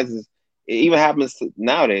realize is it even happens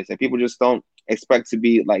nowadays, that people just don't expect to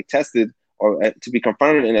be like tested or to be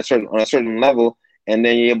confronted on a certain level, and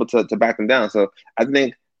then you're able to back them down. So I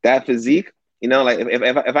think that physique, like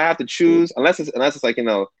if I have to choose, unless it's like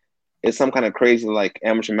it's some kind of crazy like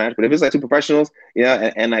amateur match, but if it's like two professionals,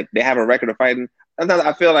 and like they have a record of fighting, sometimes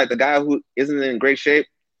I feel like the guy who isn't in great shape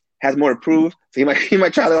has more to prove, so he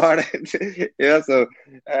might try a little harder. So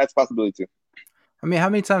that's a possibility too. I mean, how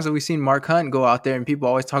many times have we seen Mark Hunt go out there and people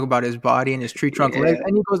always talk about his body and his tree trunk legs,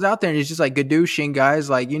 and he goes out there and he's just like gadooshing guys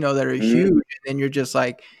like, that are huge. And then you're just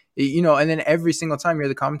like, and then every single time you're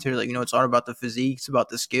the commentator, like, it's all about the physique, it's about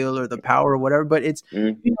the skill or the power or whatever. But it's,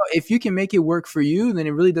 if you can make it work for you, then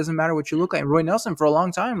it really doesn't matter what you look like. And Roy Nelson, for a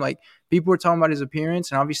long time, like people were talking about his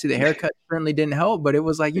appearance, and obviously the haircut certainly didn't help, but it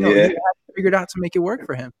was like, he had figured out to make it work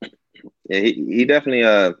for him. Yeah, he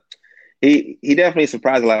definitely he definitely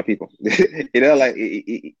surprised a lot of people. Like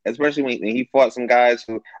especially when he fought some guys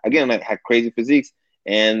who again like had crazy physiques,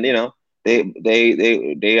 and they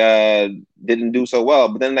didn't do so well.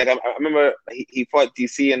 But then like I remember he fought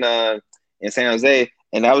DC in San Jose,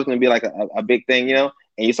 and that was going to be like a big thing, And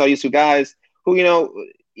you saw these two guys who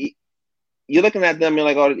you're looking at them, you're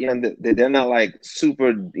like, oh, they're not like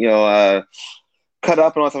super, cut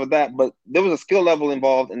up and all stuff like that, but there was a skill level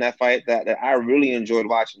involved in that fight that I really enjoyed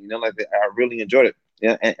watching. I really enjoyed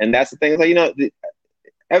it. And that's the thing. It's like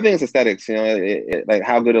everything is aesthetics. Like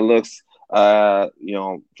how good it looks.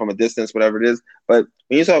 From a distance, whatever it is. But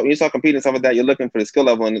when you saw competing and stuff like that, you're looking for the skill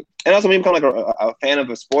level, and also when you become like a fan of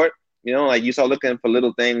a sport, like you start looking for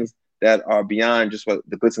little things that are beyond just what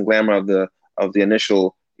the glitz and glamour of the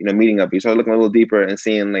initial meeting up. You start looking a little deeper and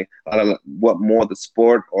seeing like what more the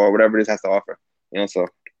sport or whatever it is has to offer. So.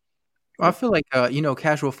 Well, I feel like,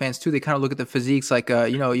 casual fans too, they kind of look at the physiques like,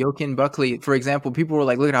 Joaquin Buckley, for example. People were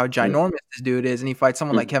like, look at how ginormous this dude is. And he fights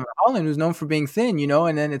someone like Kevin Holland, who's known for being thin,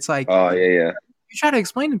 and then it's like, oh, yeah. You try to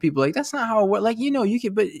explain to people, like, that's not how it works. Like, you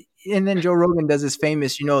can, but, and then Joe Rogan does his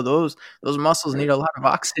famous, those muscles need a lot of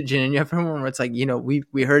oxygen. And you have everyone where it's like,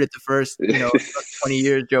 we heard it the first, 20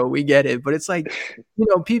 years, Joe, we get it. But it's like,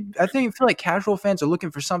 people, I feel like casual fans are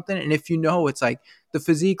looking for something. And if it's like the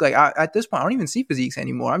physique, like at this point, I don't even see physiques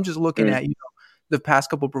anymore. I'm just looking at, the past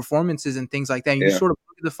couple performances and things like that. And you sort of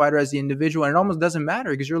look at the fighter as the individual, and it almost doesn't matter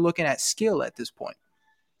because you're looking at skill at this point.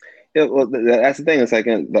 Yeah, well, that's the thing. It's like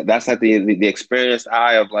that's like the experienced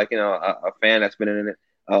eye of like a fan that's been in it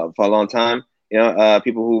for a long time.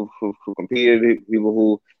 People who competed, people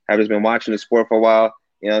who have just been watching the sport for a while.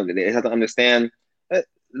 They have to understand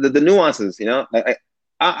the nuances.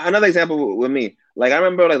 Another example with me, like I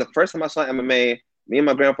remember like the first time I saw MMA, me and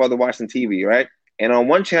my grandfather watching TV, right? And on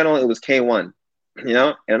one channel it was K1,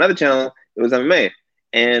 and another channel it was MMA,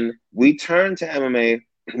 and we turned to MMA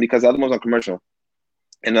because the other one was on commercial.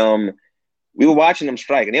 And we were watching them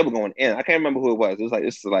strike, and they were going in. I can't remember who it was. It was like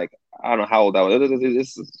this is like I don't know how old I was.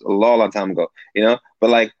 This is a long, long time ago, you know. But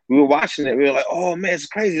like we were watching it, we were like, "Oh man, it's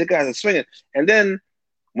crazy! The guys are swinging." And then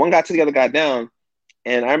one guy took the other guy down,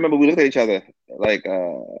 and I remember we looked at each other like,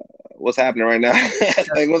 "What's happening right now?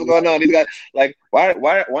 Like, what's going on? These guys, like, why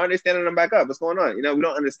aren't they standing them back up? What's going on? You know, we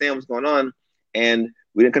don't understand what's going on, and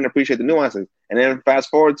we couldn't appreciate the nuances." And then fast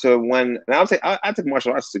forward to when, and I would say I took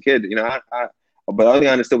martial arts as a kid, you know, but the only thing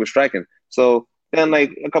I understood was striking. So then,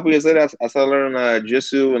 like a couple years later, I started learning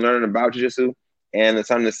jiu-jitsu and learning about jiu-jitsu, and it's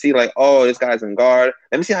starting to see like, oh, this guy's in guard.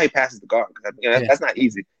 Let me see how he passes the guard. You know, that's not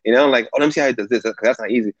easy. You know, like, oh, let me see how he does this. Cause that's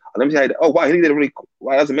not easy. Oh, let me see how he. Oh, wow, he did it really.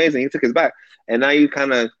 Wow, that's amazing. He took his back, and now you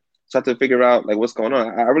kind of start to figure out like what's going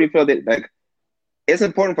on. I really feel that like it's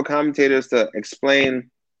important for commentators to explain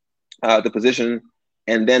the position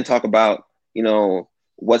and then talk about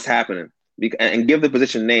what's happening and give the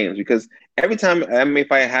position names, because every time an MMA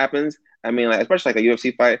fight happens, I mean, like, especially like a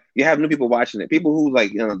UFC fight, you have new people watching it. People who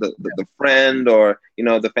like, the friend or,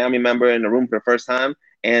 the family member in the room for the first time.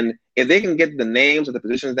 And if they can get the names of the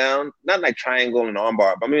positions down, not like triangle and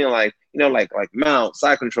armbar, but I mean like, like mount,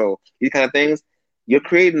 side control, these kind of things, you're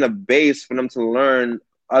creating a base for them to learn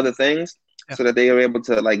other things so that they are able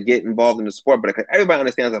to like get involved in the sport. But everybody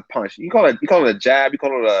understands a punch. You call it a jab, you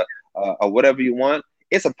call it a whatever you want.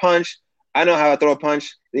 It's a punch. I know how to throw a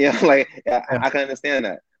punch. Like I can understand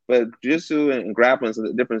that. But jiu-jitsu and grappling is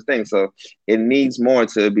a different thing. So it needs more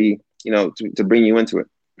to be, to bring you into it.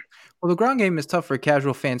 Well, the ground game is tough for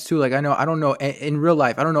casual fans too. Like I don't know in real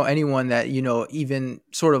life, I don't know anyone that, even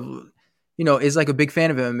sort of, is like a big fan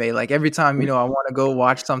of MMA. Like every time, I want to go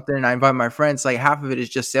watch something and I invite my friends, like half of it is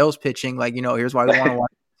just sales pitching. Like, here's why we want to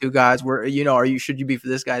watch two guys where, should you be for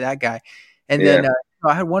this guy, that guy? And then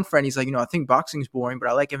I had one friend, he's like, I think boxing's boring, but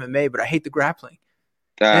I like MMA, but I hate the grappling.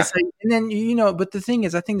 And it's like, and then, but the thing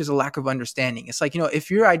is, I think there's a lack of understanding. It's like, if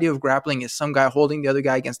your idea of grappling is some guy holding the other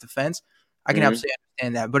guy against the fence, I can absolutely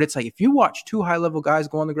understand that. But it's like, if you watch two high level guys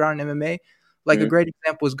go on the ground in MMA, like a great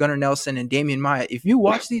example is Gunnar Nelson and Damian Maia. If you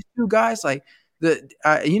watch these two guys, like a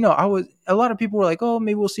lot of people were like, oh,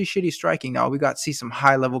 maybe we'll see shitty striking. Now we got to see some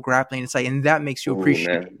high level grappling. It's like, and that makes you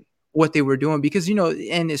appreciate what they were doing, because,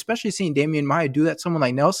 and especially seeing Damian Maia do that, someone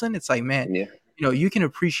like Nelson, it's like, man, you can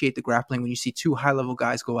appreciate the grappling when you see two high level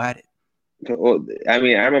guys go at it. Well, I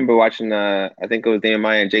mean, I remember watching, I think it was Damian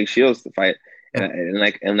Maia and Jake Shields to fight.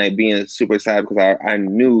 And being super excited because I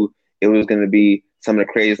knew it was going to be some of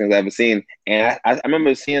the craziest things I've ever seen. And I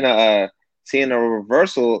remember seeing a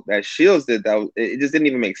reversal that Shields did that it just didn't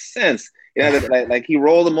even make sense. Like he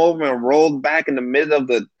rolled him over and rolled back in the middle of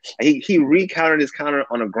the. He recountered his counter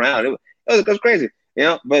on the ground. It was crazy,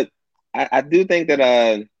 But I do think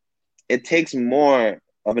that it takes more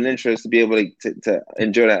of an interest to be able to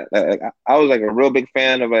enjoy that. Like, I was like a real big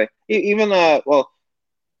fan of even the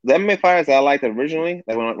MMA fighters that I liked originally,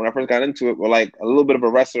 like when I first got into it, were like a little bit of a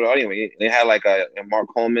wrestler anyway. They had like a Mark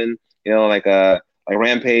Coleman, like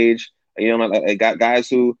Rampage, like guys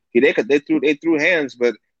who they threw hands,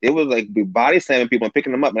 but they would like be body slamming people and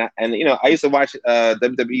picking them up. And I used to watch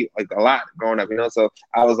WWE like a lot growing up, so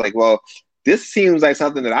I was like, well, this seems like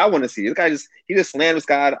something that I want to see. This guy he just slammed this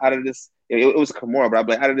guy out of this. It was Kimura, but I'm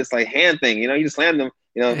like out of this like hand thing, he just slammed him.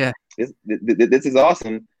 This is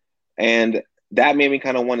awesome, and that made me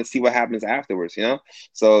kind of want to see what happens afterwards,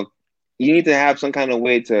 So you need to have some kind of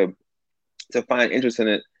way to find interest in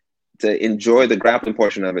it, to enjoy the grappling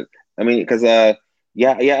portion of it. I mean, because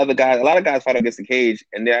other guys, a lot of guys fight against the cage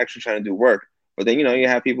and they're actually trying to do work. But then you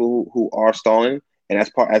have people who are stalling, and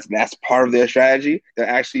that's part of their strategy. They're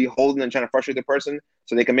actually holding and trying to frustrate the person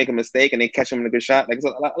so they can make a mistake and they catch them in a good shot. Like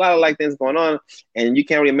there's a lot of like things going on, and you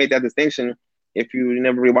can't really make that distinction if you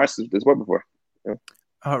never rewatched this sport before.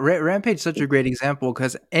 Rampage is such a great example,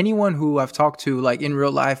 because anyone who I've talked to like in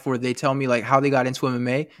real life where they tell me like how they got into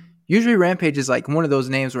MMA, usually Rampage is like one of those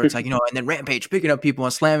names where it's like, and then Rampage picking up people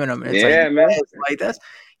and slamming them. And it's man. Like that's,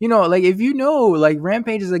 like if like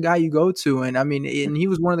Rampage is a guy you go to, and I mean, and he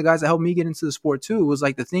was one of the guys that helped me get into the sport too. It was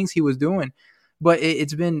like the things he was doing, but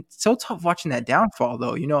it's been so tough watching that downfall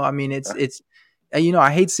though. I mean, it's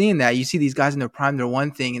I hate seeing that. You see these guys in their prime, they're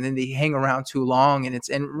one thing, and then they hang around too long.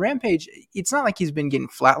 And Rampage, it's not like he's been getting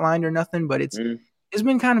flatlined or nothing, but it's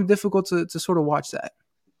been kind of difficult to sort of watch that.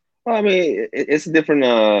 Well, I mean, it's a different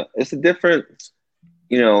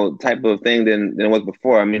type of thing than it was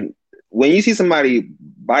before. I mean, when you see somebody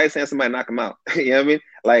body slam somebody, knock them out, you know what I mean?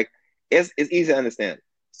 Like it's easy to understand.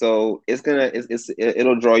 So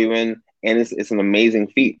it'll draw you in. And it's an amazing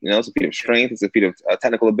feat, it's a feat of strength. It's a feat of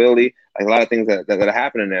technical ability, like a lot of things that are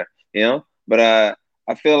happening there, But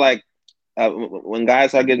I feel like when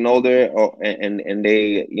guys are getting older, and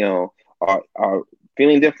they, are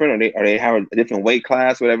feeling different, or they have a different weight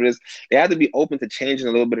class, whatever it is. They have to be open to changing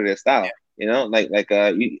a little bit of their style. You know, I think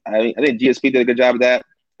GSP did a good job of that.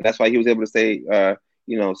 That's why he was able to stay, that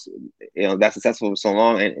successful for so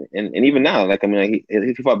long, and even now, like I mean,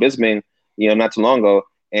 he fought Bisping, not too long ago,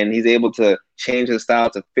 and he's able to change his style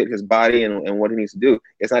to fit his body and what he needs to do.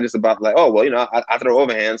 It's not just about like, oh well, I throw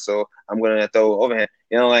overhand, so I'm gonna throw overhand.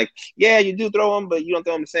 Like yeah, you do throw them, but you don't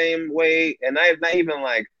throw them the same way, and not even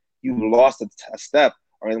like you lost a step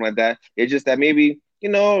or anything like that. It's just that maybe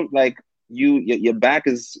like your back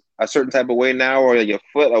is a certain type of way now, or your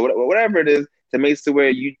foot, or whatever it is, to make it to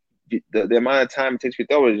where the amount of time it takes you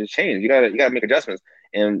to throw it just change. You gotta make adjustments,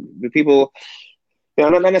 and the people,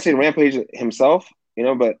 not necessarily Rampage himself,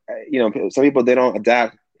 but some people, they don't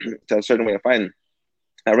adapt to a certain way of fighting.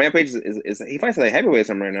 Rampage is he fights like heavyweight or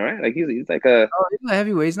something right now, right? Like he's like he's a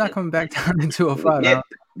heavyweight. He's not coming back down into a fight.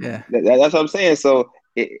 Yeah. That's what I'm saying. So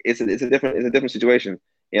it's a different situation,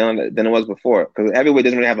 than it was before, because heavyweight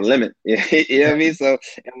doesn't really have a limit. You know what I mean? So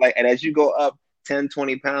and as you go up 10,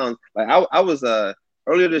 20 pounds, like I was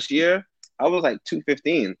earlier this year, I was like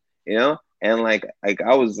 215, and like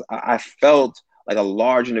I felt like a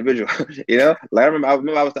large individual, Like I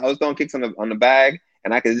remember I was throwing kicks on the bag,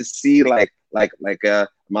 and I could just see like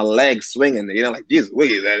my legs swinging, like Jesus,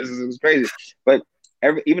 wait, this is crazy. But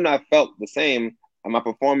even though I felt the same, my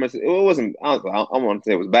performance, it wasn't. I don't want to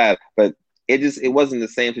say it was bad, but it wasn't the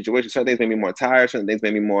same situation. Certain things made me more tired. Certain things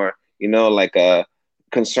made me more,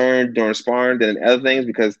 concerned during sparring than other things,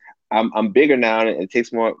 because I'm bigger now and it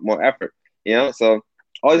takes more effort. So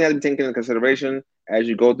all you have to be taken into consideration as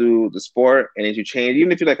you go through the sport and as you change.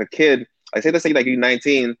 Even if you're like a kid, like let's say like you're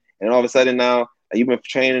 19 and all of a sudden now you've been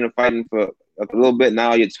training and fighting for a little bit.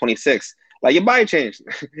 Now you're 26. Like your body changed.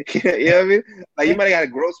 You know what I mean? Like you might have got a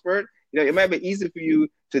growth spurt. It might be easy for you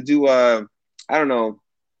to do I don't know,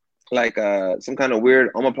 like some kind of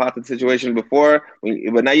weird omoplata situation before,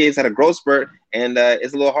 but now you just had a growth spurt, and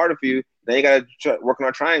it's a little harder for you. Then you got to work on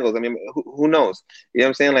our triangles. I mean, who knows? You know what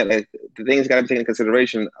I'm saying? Like the things got to be taken into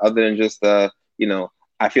consideration other than just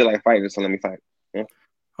I feel like fighting, so let me fight. Yeah.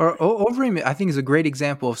 Or Overeem, I think, is a great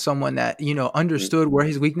example of someone that, understood where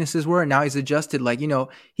his weaknesses were, and now he's adjusted. Like,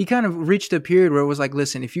 he kind of reached a period where it was like,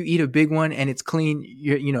 listen, if you eat a big one and it's clean,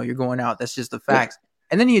 you're going out. That's just the facts. Yeah.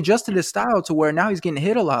 And then he adjusted his style to where now he's getting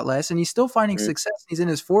hit a lot less, and he's still finding success. He's in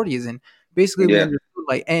his 40s, and basically we understood,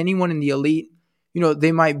 like, anyone in the elite,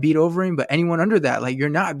 they might beat Overeem, but anyone under that, like, you're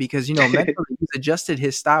not, because, mentally he's adjusted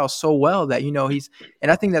his style so well that,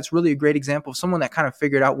 and I think that's really a great example of someone that kind of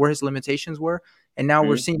figured out where his limitations were. And now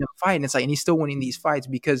we're seeing him fight, and it's like, and he's still winning these fights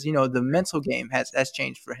because, the mental game has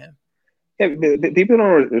changed for him. Yeah, people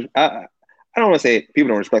don't. I don't want to say people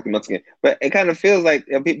don't respect the mental game, but it kind of feels like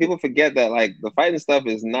people forget that like the fighting stuff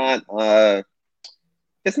is not.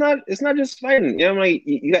 It's not just fighting. Like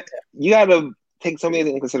you got to take something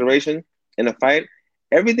into consideration in a fight.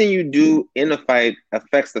 Everything you do in a fight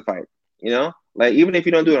affects the fight. Like even if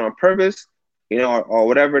you don't do it on purpose, or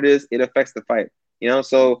whatever it is, it affects the fight.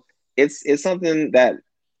 So. It's something that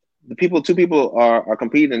two people are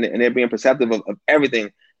competing, and they're being perceptive of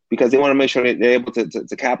everything, because they want to make sure that they're able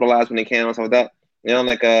to capitalize when they can on some of that.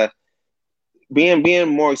 Like being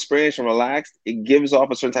more experienced and relaxed, it gives off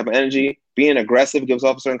a certain type of energy. Being aggressive gives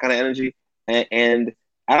off a certain kind of energy, and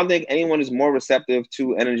I don't think anyone is more receptive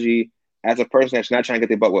to energy as a person that's not trying to get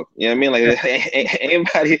their butt whooped. You know what I mean? Like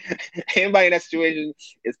anybody in that situation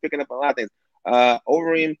is picking up a lot of things.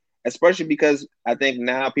 Overeem, especially because I think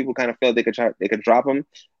now people kind of feel they could drop him.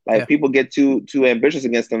 Like people get too ambitious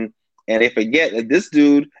against him, and they forget that this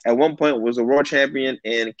dude at one point was a world champion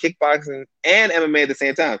in kickboxing and MMA at the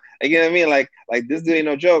same time. Like, you know what I mean? Like this dude ain't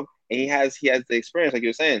no joke, and he has the experience, like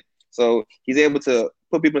you're saying. So he's able to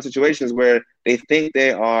put people in situations where they think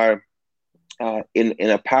they are in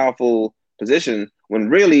a powerful position, when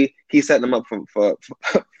really he's setting them up for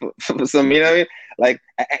some, you know what I mean? Like,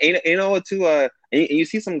 you know what, too, and you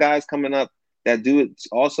see some guys coming up that do it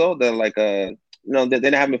also. They're like, they're not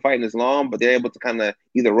having been fighting as long, but they're able to kind of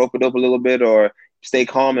either rope it up a little bit or stay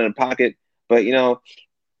calm in the pocket. But,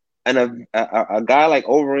 and a guy like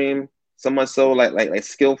Overeem, someone so like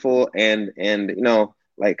skillful and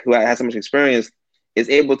like who has so much experience, is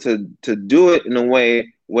able to do it in a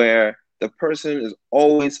way where the person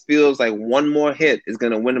always feels like one more hit is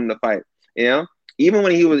going to win him the fight. Even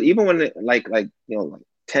when like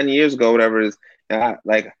 10 years ago, whatever it is,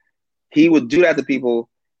 like he would do that to people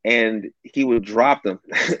and he would drop them.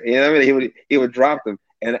 You know what I mean? He would drop them.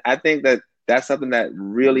 And I think that's something that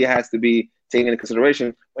really has to be taken into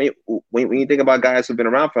consideration when you think about guys who've been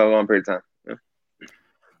around for a long period of time.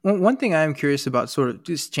 One thing I am curious about, sort of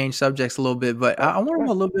just change subjects a little bit, but I want to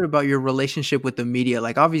know a little bit about your relationship with the media.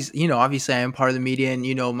 Like, obviously I am part of the media, and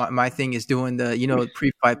my thing is doing the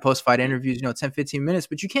pre-fight, post-fight interviews, 10, 15 minutes,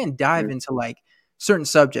 but you can't dive Mm-hmm. into like certain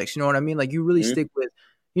subjects. You know what I mean? Like, you really Mm-hmm. stick with,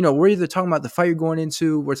 we're either talking about the fight you're going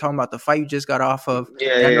into, we're talking about the fight you just got off of,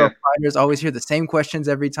 Yeah, and I yeah, know yeah. fighters always hear the same questions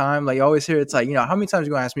every time. Like, you always hear it's like, how many times are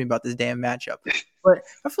you gonna ask me about this damn matchup? But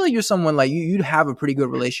I feel like you're someone like you'd have a pretty good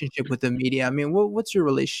relationship with the media. I mean, what's your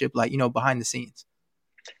relationship like, behind the scenes?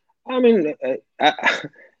 I mean,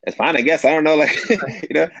 it's fine, I guess. I don't know, like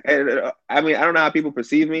I mean, I don't know how people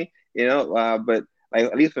perceive me, but like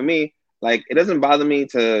at least for me, like it doesn't bother me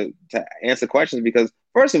to answer questions because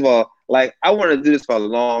first of all, like I want to do this for a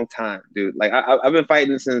long time, dude. Like I've been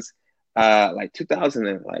fighting since like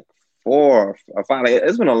 2004 or five. Like,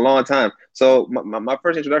 it's been a long time. So my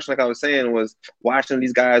first introduction, like I was saying, was watching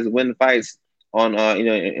these guys win fights on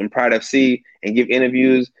in Pride FC and give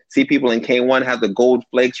interviews, see people in K1 have the gold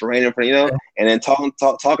flakes raining for and then talking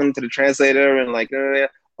to the translator and like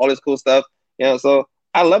all this cool stuff. So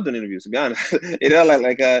I love doing interviews, to be honest.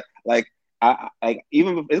 Like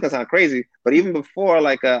even it's gonna sound crazy, but even before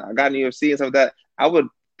like I got in the UFC and stuff like that, I would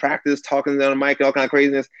practice talking on the mic and all kind of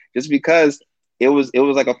craziness just because it was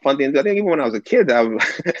like a fun thing. I think even when I was a kid, I would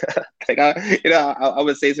like I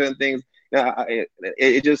would say certain things.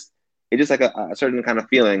 It's just like a certain kind of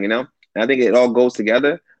feeling, And I think it all goes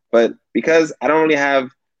together. But because I don't really have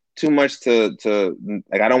too much to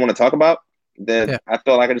like, I don't want to talk about, then Yeah. I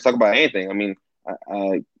feel like I just talk about anything. I mean,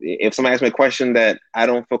 if somebody asks me a question that I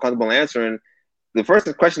don't feel comfortable answering, the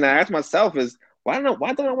first question I ask myself is, why don't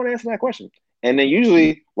I want to answer that question? And then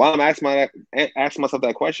usually while I'm asking myself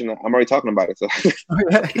that question, I'm already talking about it. So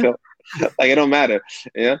like it don't matter.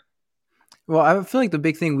 Yeah. Well, I feel like the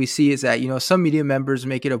big thing we see is that, some media members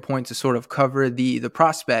make it a point to sort of cover the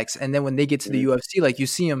prospects. And then when they get to the Mm-hmm. UFC, like you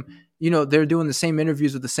see them, they're doing the same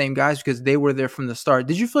interviews with the same guys because they were there from the start.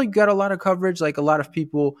 Did you feel like you got a lot of coverage? Like a lot of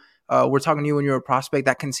people were talking to you when you were a prospect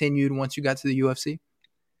that continued once you got to the UFC?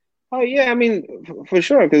 Oh yeah, I mean for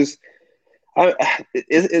sure because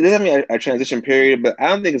it doesn't mean a transition period, but I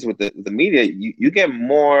don't think it's with the media. You get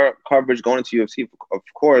more coverage going into UFC. Of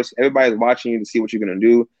course, everybody's watching you to see what you're gonna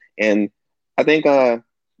do, and I think the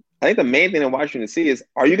main thing they're watching to see is,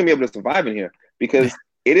 are you gonna be able to survive in here? Because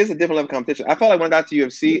it is a different level of competition. I felt like when I got to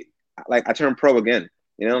UFC, like I turned pro again.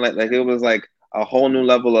 Like it was like a whole new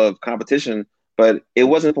level of competition, but it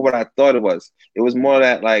wasn't for what I thought it was. It was more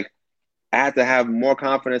that like I had to have more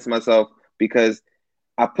confidence in myself because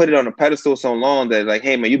I put it on a pedestal so long that like,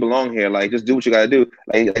 hey man, you belong here. Like, just do what you gotta do.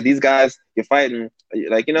 Like these guys you're fighting,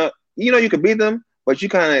 like you could beat them, but you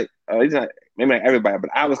kind of maybe not everybody,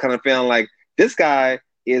 but I was kind of feeling like this guy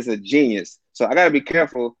is a genius. So I gotta be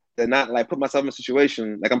careful to not like put myself in a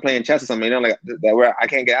situation like I'm playing chess or something, like that where I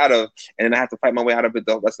can't get out of, and then I have to fight my way out of it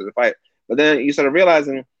the rest of the fight. But then you start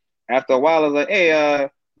realizing after a while, I was like, hey,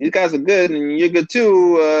 these guys are good and you're good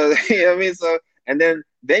too. You know what I mean? So and then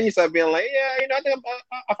you start being like, yeah, I think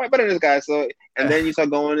I'll fight better than this guy. So and then you start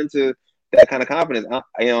going into that kind of confidence.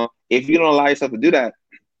 If you don't allow yourself to do that,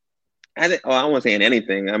 I think. Oh, I won't say in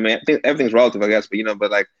anything. I mean, I think everything's relative, I guess.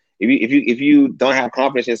 But like if you don't have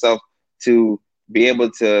confidence in yourself to be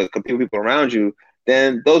able to compete with people around you,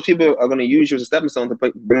 then those people are going to use you as a stepping stone to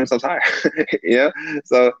bring themselves higher. Yeah.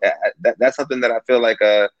 So that's something that I feel like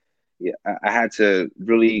yeah, I had to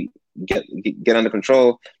really get under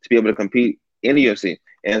control to be able to compete in the UFC.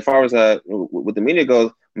 And as far as with the media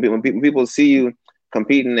goes, when people see you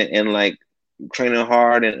competing and like training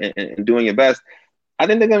hard and doing your best, I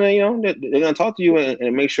think they're gonna they're gonna talk to you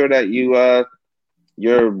and make sure that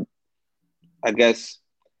you're I guess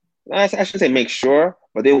I shouldn't say make sure,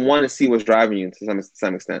 but they want to see what's driving you to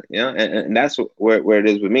some extent, and that's where it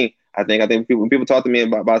is with me. I think when people talk to me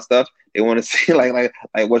about stuff, they want to see like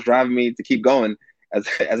what's driving me to keep going, as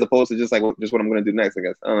opposed to just just what I'm going to do next. I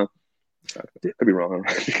guess I don't know. Could be wrong.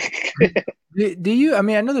 Do you? I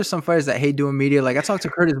mean, I know there's some fighters that hate doing media. Like I talked to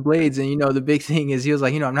Curtis Blades, and the big thing is he was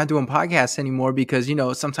like, I'm not doing podcasts anymore because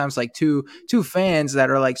sometimes like two fans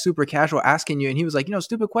that are like super casual asking you, and he was like,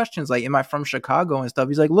 stupid questions like, am I from Chicago and stuff.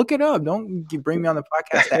 He's like, look it up. Don't bring me on the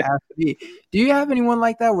podcast to ask me. Do you have anyone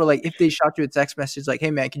like that where like if they shot you a text message like,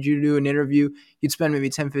 hey man, could you do an interview? You'd spend maybe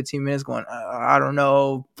 10, 15 minutes going, I don't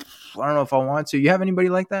know if I want to. You have anybody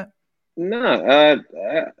like that? No,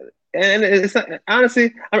 and it's not,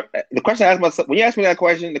 honestly, the question I asked myself when you asked me that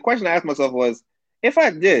question, the question I asked myself was, if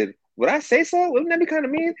I did, would I say so? Wouldn't that be kind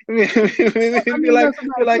of mean? I be mean, like, that's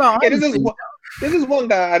be like, about hey, honesty. this is one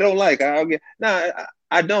guy I don't like. I'll get no,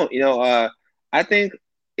 I don't. I think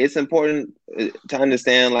it's important to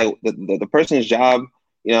understand like the person's job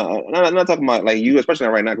I'm not talking about like you, especially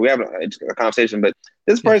not right now, because we have a conversation, but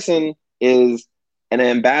this Yeah. person is an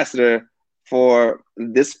ambassador for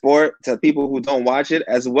this sport to people who don't watch it,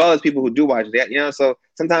 as well as people who do watch it. So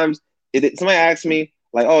sometimes somebody asks me,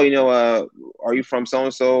 like, oh, are you from so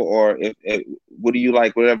and so, or if what do you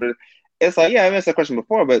like, whatever. It's like, yeah, I've asked that question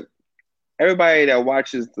before, but everybody that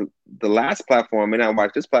watches the last platform may not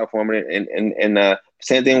watch this platform, and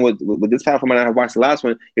same thing with this platform. And I watched the last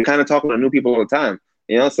one. You're kind of talking to new people all the time,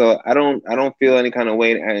 So I don't feel any kind of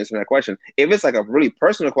way to answer that question. If it's like a really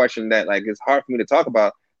personal question that like it's hard for me to talk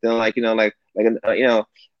about, then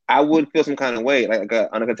I would feel some kind of way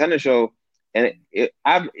on a contender show, and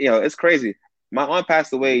it's crazy. My aunt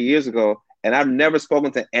passed away years ago, and I've never spoken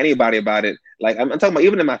to anybody about it. Like I'm talking about,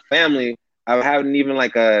 even in my family, I haven't even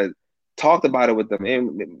talked about it with them,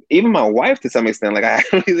 and even my wife to some extent. Like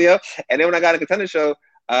and then when I got a contender show,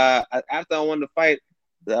 after I won the fight,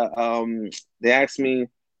 they asked me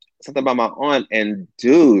something about my aunt, and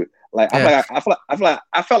dude, like Yeah. I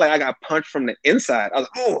felt like I got punched from the inside. I was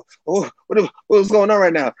like, what's going on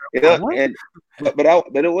right now? What? And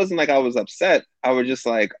but it wasn't like I was upset. I was just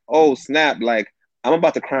like, oh snap, like I'm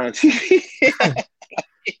about to cry on TV. You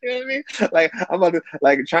know what I mean? Like I'm about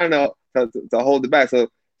to trying to hold it back. So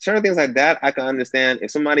certain things like that, I can understand.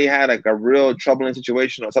 If somebody had like a real troubling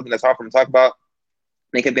situation or something that's hard for them to talk about,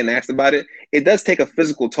 they kept getting asked about it. It does take a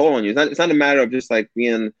physical toll on you. It's not a matter of just like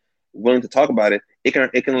being willing to talk about it. It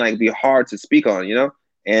can like be hard to speak on.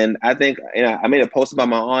 And I think I made a post about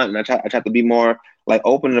my aunt, and I tried to be more like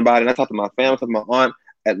open about it. And I talked to my family, talked to my aunt.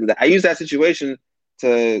 And I used that situation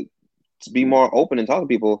to be more open and talk to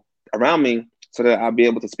people around me, so that I'll be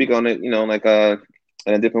able to speak on it, in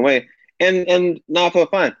a different way. And now I feel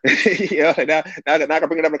fine. Now I can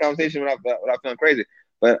bring it up in a conversation without feeling crazy.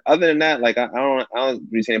 But other than that, like I don't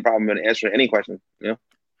really see any problem in answering any question.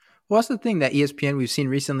 Well, that's the thing that ESPN we've seen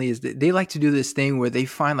recently is that they like to do this thing where they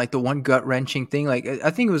find like the one gut wrenching thing. Like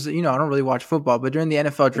I think it was, I don't really watch football, but during the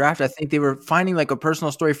NFL draft, I think they were finding like a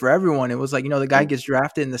personal story for everyone. It was like, the guy gets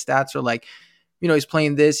drafted and the stats are like, he's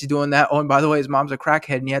playing this, he's doing that. Oh, and by the way, his mom's a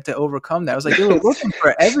crackhead and he had to overcome that. It was like they were looking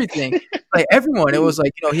for everything. Like everyone, it was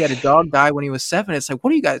like, he had a dog die when he was 7. It's like,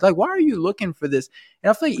 what are you guys like? Why are you looking for this? And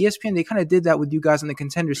I feel like ESPN, they kind of did that with you guys in the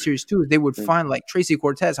Contender Series too. They would find like Tracy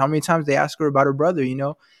Cortez. How many times they ask her about her brother?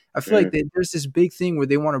 I feel like there's this big thing where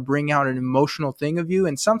they want to bring out an emotional thing of you,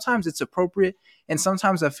 and sometimes it's appropriate, and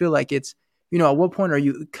sometimes I feel like it's, at what point are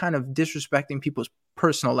you kind of disrespecting people's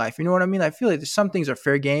personal life? You know what I mean? I feel like some things are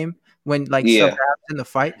fair game when like stuff Yeah. happens in the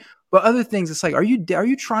fight, but other things, it's like, are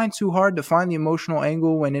you trying too hard to find the emotional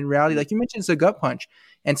angle when in reality, like you mentioned, it's a gut punch,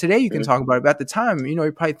 and today you can talk about it. But at the time,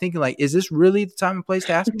 you're probably thinking like, is this really the time and place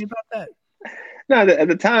to ask me about that? No, at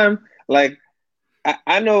the time, like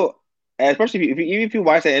I know, especially if you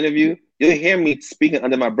watch that interview, you'll hear me speaking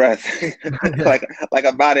under my breath, Yeah, like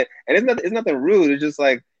about it, and it's nothing rude. It's just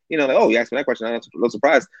like like, oh, you asked me that question. I'm a little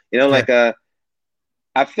surprised. yeah,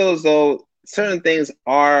 I feel as though certain things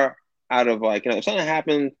are out of like if something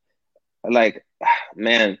happened like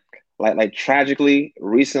man like tragically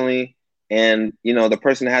recently, and the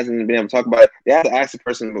person hasn't been able to talk about it, they have to ask the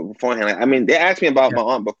person beforehand. Like, I mean, they asked me about yeah, my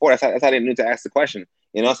aunt before. That's how they knew to ask the question.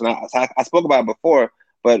 So I spoke about it before,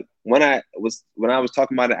 but when I was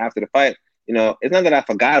talking about it after the fight, it's not that I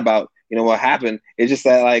forgot about what happened. It's just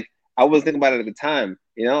that like I was thinking about it at the time,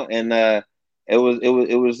 and it was a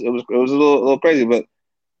little crazy, but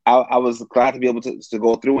I was glad to be able to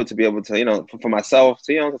go through it, to be able to, for myself,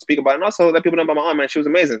 to, to speak about it, and also let people know about my aunt, man. She was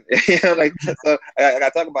amazing. So I got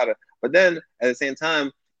to talk about it. But then at the same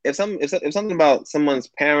time, if something about someone's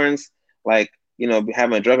parents, like,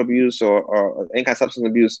 having a drug abuse or any kind of substance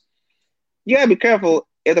abuse, you gotta be careful.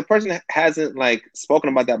 If the person hasn't like spoken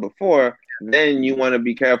about that before, then you want to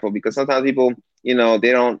be careful, because sometimes people, you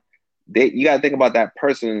gotta think about that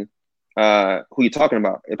person, who you're talking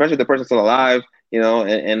about, especially if the person's still alive,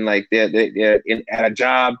 and like they're at a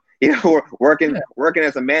job, working yeah. working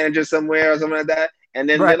as a manager somewhere or something like that. And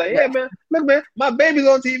then Right. they're like, "Yeah, man, look, man, my baby's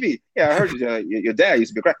on TV. Yeah, I heard your dad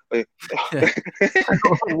used to be crack." Yeah.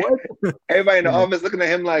 What? Everybody in the Yeah. office looking at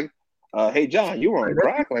him like, "Hey, John, you were on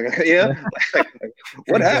crack?" Like, Yeah. like,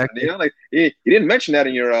 what happened? Exactly. Like you didn't mention that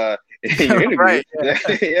in your in your interview. Right.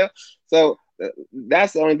 Yeah. Yeah. So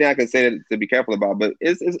that's the only thing I can say to be careful about. But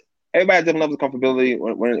it's everybody has different levels of comfortability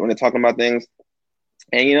when they're talking about things.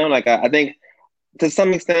 And like I think to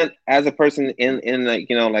some extent, as a person in like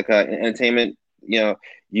like entertainment,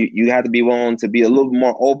 you have to be willing to be a little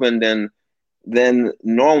more open than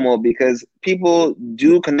normal, because people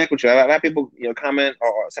do connect with you. I've had people comment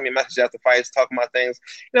or send me messages after fights talking about things.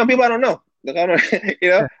 People I don't know. Like, I don't,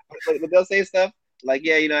 Yeah. but they'll say stuff like,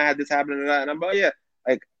 yeah, I had this happen and that, and I'm like, yeah,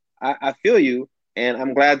 like I feel you, and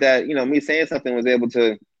I'm glad that me saying something was able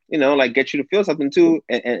to like get you to feel something too,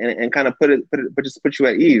 and kind of put you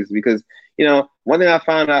at ease because one thing I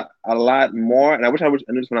found out a lot more, and I knew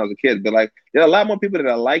this when I was a kid, but like there are a lot more people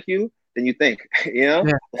that like you than you think, Yeah.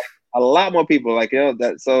 a lot more people like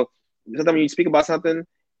that. So sometimes when you speak about something,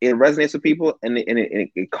 it resonates with people, and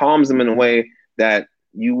it calms them in a way that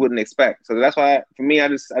you wouldn't expect. So that's why for me, I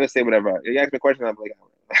just say whatever. If you ask me a question, I'm like,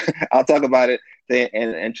 I'll talk about it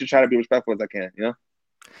and to try to be respectful as I can.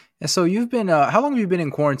 And so you've been, how long have you been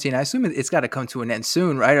in quarantine? I assume it's got to come to an end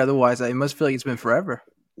soon, right? Otherwise, it must feel like it's been forever.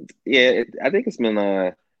 Yeah, I think it's been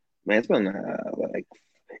man, it's been like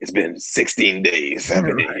it's been 16 days I've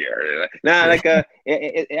been in Right. here. Nah, Yeah. like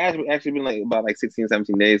it actually been like about like 16,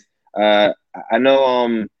 17 days. I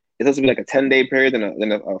know it's supposed to be like a 10-day period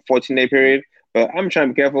and a 14-day period, but I'm trying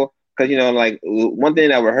to be careful because like one thing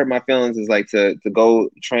that would hurt my feelings is like to go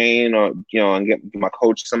train or and get my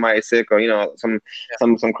coach somebody sick or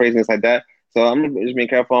some craziness like that. So I'm just being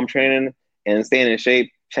careful. I'm training and staying in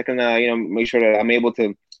shape, checking make sure that I'm able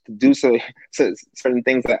to do certain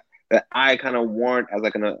things that I kind of warrant as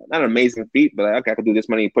like not an amazing feat, but like, okay, I can do this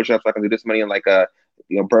many push-ups, I can do this many in like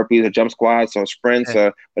burpees or jump squats or sprints Yeah.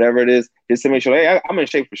 or whatever it is, just to make sure, hey, I'm in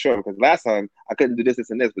shape for sure. Because last time I couldn't do this,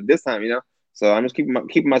 and this, but this time, so I'm just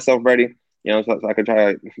keeping myself ready, so I can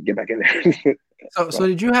try to get back in there. So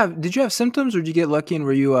did you have symptoms or did you get lucky and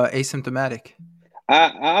were you asymptomatic?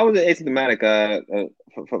 I was asymptomatic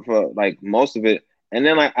for like most of it, and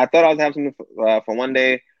then like I thought I was having something for one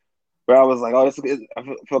day, but I was like, oh,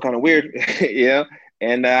 I feel kind of weird,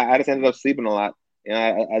 and I just ended up sleeping a lot. I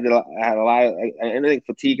had a lot of, I think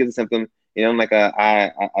fatigue is a symptom. Like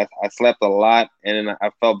I slept a lot, and then I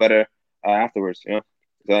felt better afterwards. So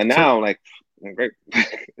So now I'm like, I'm great.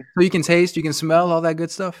 so you can taste, you can smell all that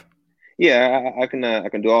good stuff. Yeah, I can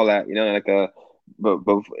do all that. Like but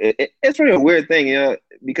it's really a weird thing,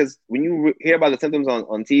 because when you hear about the symptoms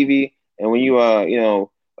on TV and when you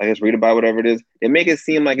like just read about whatever it is, they make it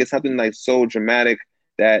seem like it's something like so dramatic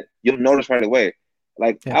that you'll notice right away.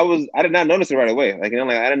 Like Yeah. I did not notice it right away. Like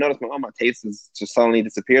like I didn't notice my taste is just suddenly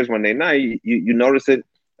disappears one day. No, you notice it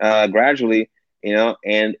gradually,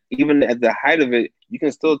 and even at the height of it, you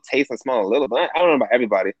can still taste and smell a little. But I don't know about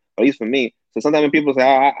everybody, but at least for me. So sometimes when people say,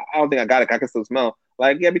 "Oh, I don't think I got it," I can still smell.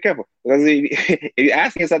 Like, yeah, be careful because if you're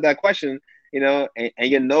asking yourself that question, and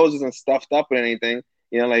your nose isn't stuffed up with anything,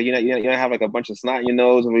 like you don't have like a bunch of snot in your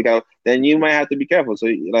nose, and then you might have to be careful. So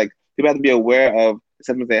like people have to be aware of the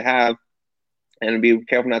symptoms they have, and be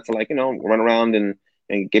careful not to like run around and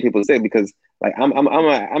get people sick because like I'm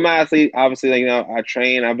an athlete. Obviously, like I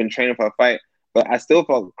train. I've been training for a fight, but I still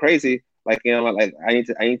felt crazy. Like like I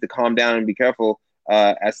need to calm down and be careful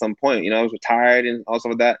at some point. I was retired and all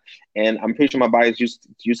of that, and I'm pretty sure my body's used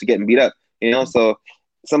to getting beat up. So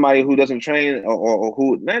somebody who doesn't train or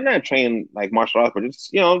who not train like martial arts, but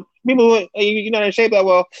just people who you're not in shape that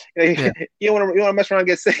well, Yeah. you don't want to mess around and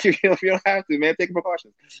get sick. If you don't have to, man, take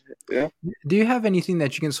precautions. Yeah. Do you have anything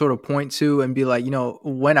that you can sort of point to and be like,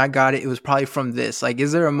 when I got it, it was probably from this? Like,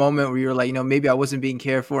 is there a moment where you're like, maybe I wasn't being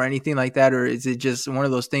careful or anything like that? Or is it just one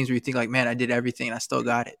of those things where you think like, man, I did everything and I still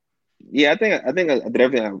got it? Yeah, I think I did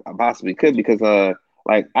everything I possibly could because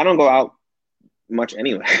like I don't go out much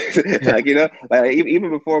anyway. Yeah. Like like even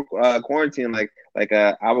before quarantine, like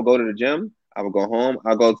I would go to the gym, I would go home,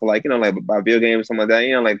 I'll go to like like buy video games, something like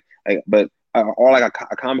that. Like but or like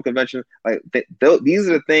a comic convention. Like these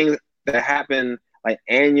are the things that happen like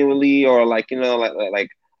annually or like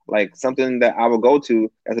like something that I would go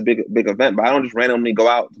to as a big event. But I don't just randomly go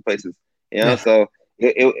out to places. Yeah. So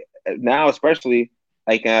now especially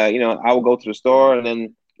like I will go to the store and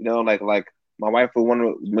then like my wife will want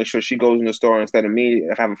to make sure she goes in the store instead of me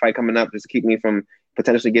if I have a fight coming up just to keep me from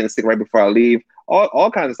potentially getting sick right before I leave.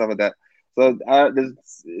 All kinds of stuff like that. So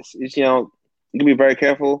you can be very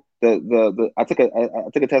careful. I took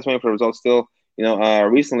a test waiting for the results still.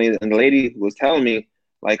 Recently, and the lady was telling me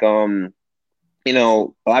like a lot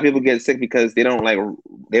of people get sick because they don't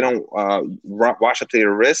wash up to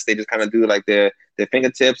their wrists. They just kind of do like their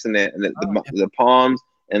fingertips and Oh, yeah. the palms,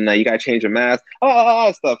 and you got to change your mask. All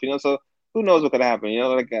that stuff. So who knows what could happen?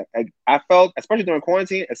 Like I felt, especially during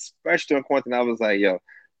quarantine, I was like, yo,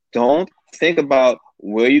 don't think about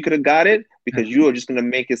where you could have got it because you are just gonna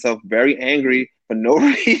make yourself very angry for no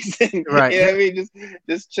reason. Right. What I mean?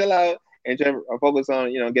 Just chill out and try to focus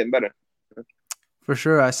on getting better. For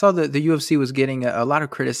sure. I saw that the UFC was getting a lot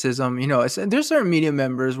of criticism. There's certain media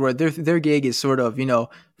members where their gig is sort of,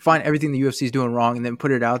 find everything the UFC is doing wrong and then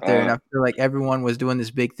put it out there. And Uh, I feel like everyone was doing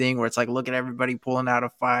this big thing where it's like, look at everybody pulling out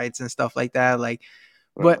of fights and stuff like that. Like,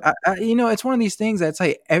 But it's one of these things that's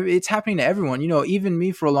like it's happening to everyone. Even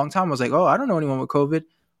me for a long time I was like, oh, I don't know anyone with COVID.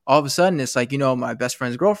 All of a sudden, it's like my best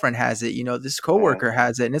friend's girlfriend has it. This coworker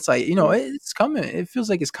has it, and it's like it's coming. It feels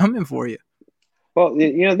like it's coming for you. Well,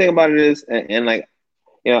 the thing about it is, and like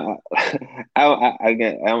again, I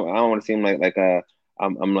don't want to seem like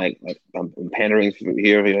I'm like I'm pandering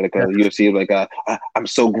here like a UFC like I'm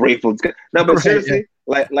so grateful. No, but Right, yeah. seriously,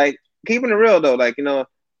 like keeping it real though, like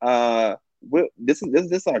this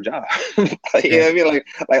is our job. Like, you Yeah. know what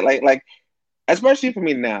I mean? Like especially for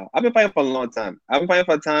me now. I've been fighting for a long time. I've been fighting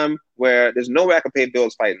for a time where there's no way I could pay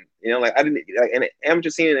bills fighting. Like I didn't like in the amateur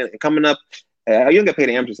scene and coming up. You don't get paid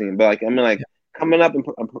in amateur scene, but like I mean like coming up in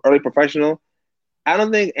early professional. I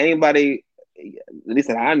don't think anybody, at least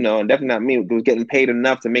that I know, and definitely not me, was getting paid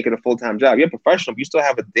enough to make it a full-time job. You're a professional, but you still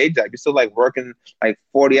have a day job. You're still like working like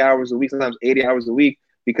 40 hours a week, sometimes 80 hours a week,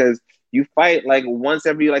 because you fight like once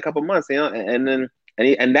every like couple months, and then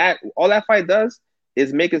and that all that fight does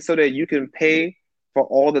is make it so that you can pay for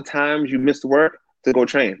all the times you missed work to go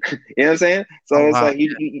train. You know what I'm saying? Oh So it's wow. like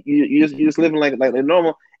you just living like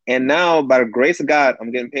normal. And now, by the grace of God,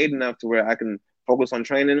 I'm getting paid enough to where I can focus on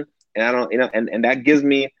training, and I don't, and that gives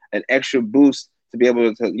me an extra boost to be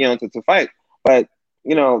able to, to fight. But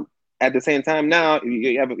at the same time, now if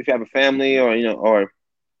you have a family, or or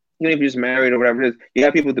even if you're just married or whatever it is, you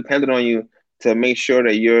have people dependent on you to make sure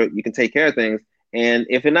that you can take care of things. And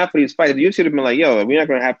if it's not for these fights, you should have been like, yo, we're not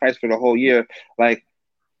going to have fights for the whole year. Like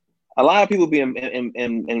a lot of people be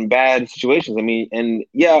in bad situations. I mean, and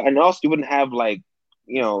yeah, and also you wouldn't have like,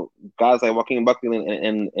 guys like Joaquin Buckley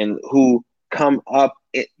and who come up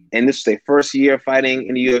and this is their first year fighting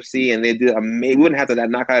in the UFC, and they did amazing. We wouldn't have that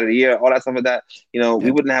knockout of the year, all that stuff like that. We Yeah.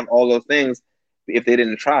 wouldn't have all those things if they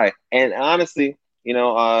didn't try. And honestly,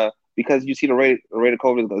 because you see the rate of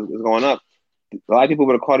COVID is going up, a lot of people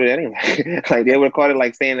would have caught it anyway. Like they would have caught it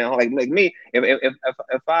like staying at home. Like me,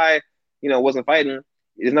 if I wasn't fighting,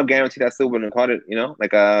 there's no guarantee that I still wouldn't have caught it.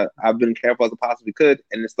 Like I've been careful as I possibly could,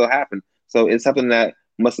 and it still happened. So it's something that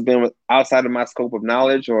must have been outside of my scope of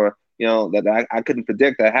knowledge, or that I couldn't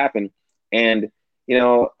predict that happened. And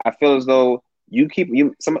I feel as though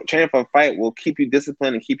some training for a fight will keep you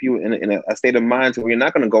disciplined and keep you in a state of mind to where you're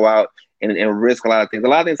not going to go out and risk a lot of things. A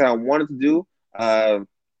lot of things that I wanted to do,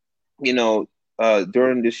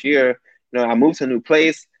 during this year, I moved to a new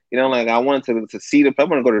place. Like I wanted to see I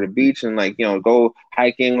want to go to the beach and like, go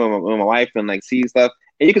hiking with my wife and like see stuff.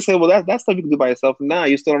 And you can say, well, that's stuff you can do by yourself. Now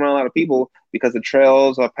you're still around a lot of people because the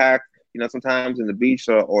trails are packed, sometimes in the beach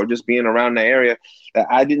or just being around the area that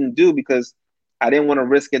I didn't do because I didn't want to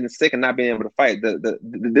risk getting sick and not being able to fight.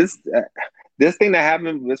 This thing that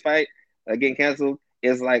happened, this fight getting canceled,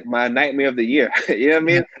 is like my nightmare of the year. You know what I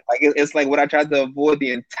mean? Like it's like what I tried to avoid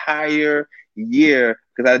the entire year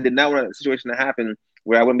because I did not want a situation to happen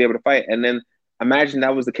where I wouldn't be able to fight. And then imagine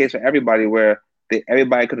that was the case for everybody, where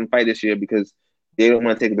everybody couldn't fight this year because they don't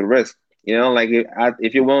want to take the risk. Like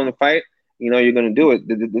if you're willing to fight, you're going to do it.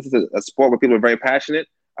 This is a sport where people are very passionate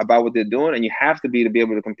about what they're doing, and you have to be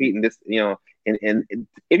able to compete in this. And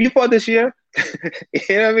if you fought this year,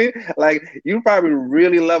 you know what I mean? Like you probably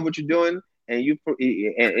really love what you're doing, and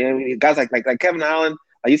and guys like Kevin Holland,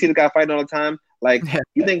 you see the guy fighting all the time. Like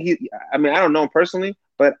you think I mean, I don't know him personally,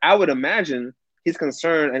 but I would imagine he's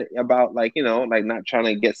concerned about like not trying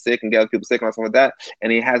to get sick and get other people sick and stuff like that,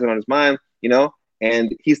 and he has it on his mind,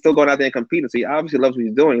 and he's still going out there and competing. So he obviously loves what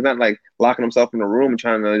he's doing. He's not like locking himself in a room and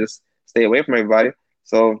trying to just stay away from everybody.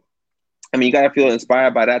 So I mean, you got to feel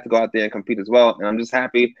inspired by that to go out there and compete as well. And I'm just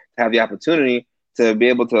happy to have the opportunity to be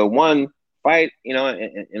able to fight, and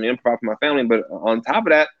improv for my family. But on top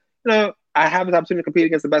of that, I have this opportunity to compete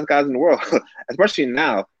against the best guys in the world, especially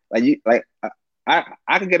now. I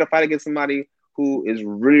could get a fight against somebody who is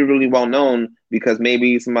really, really well known because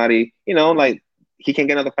maybe somebody, like he can't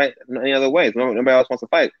get another fight in any other way. Nobody else wants to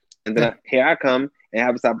fight. And then here I come and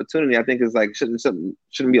have this opportunity. I think is like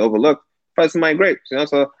shouldn't be overlooked. Fight somebody great,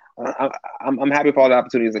 So I'm happy for all the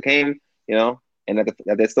opportunities that came, and that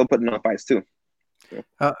they're still putting on fights too.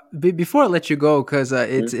 Before I let you go, because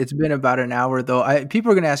it's been about an hour though.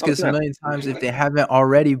 People are gonna ask us a million times if they haven't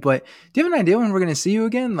already. But do you have an idea when we're gonna see you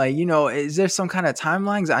again? Like, is there some kind of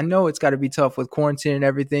timelines? I know it's got to be tough with quarantine and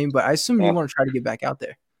everything, but I assume you want to try to get back out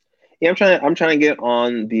there. Yeah, I'm trying to get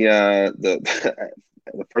on the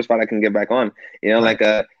the first fight I can get back on. Right. Like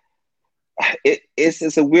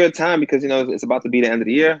it's a weird time because it's about to be the end of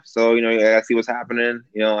the year, so I gotta see what's happening.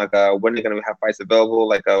 Like when they're gonna have fights available,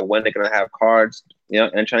 like when they're gonna have cards,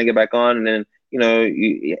 and trying to get back on. And then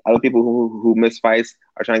other people who miss fights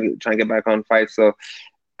are trying to get back on fights. So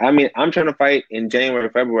I mean, I'm trying to fight in January,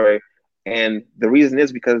 February. And the reason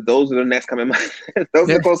is because those are the next coming months. Those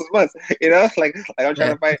are Yeah. the closest months. Like I'm trying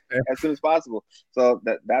Yeah. to fight as soon as possible. So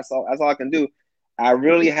that's all. That's all I can do. I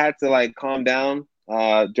really had to like calm down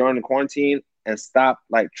during the quarantine and stop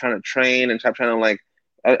like trying to train and stop trying to like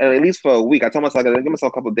at least for a week. I told myself I gotta give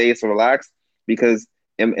myself a couple of days to relax because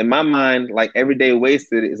in my mind, like every day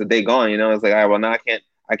wasted is a day gone. It's like, all right, well now I can't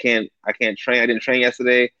train. I didn't train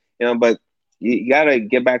yesterday. But you gotta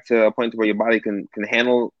get back to a point where your body can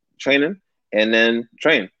handle training and then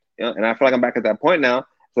train. And I feel like I'm back at that point now,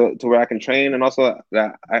 to where I can train and also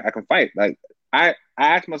that I can fight. Like I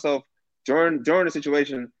asked myself during the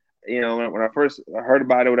situation, when I first heard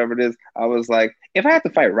about it, whatever it is, I was like, if I had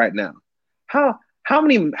to fight right now, how how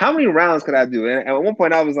many rounds could I do? And at one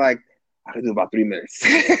point, I was like, I could do about 3 minutes,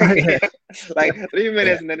 like 3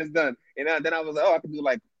 minutes, and then it's done. Then I was like, oh, I could do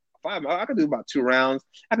like five. I could do about 2 rounds.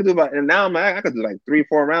 I could do about, and now I could do like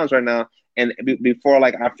 3-4 rounds right now. And before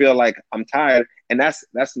like I feel like I'm tired, and that's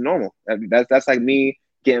normal. That's like me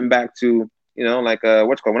getting back to like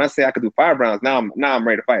what's called when I say I could do 5 rounds. Now I'm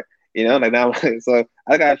ready to fight. Like now. So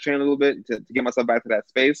I gotta train a little bit to get myself back to that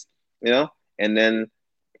space. And then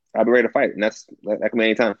I'll be ready to fight, and that can be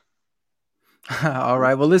anytime. All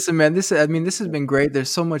right. Well, listen, man, this has been great.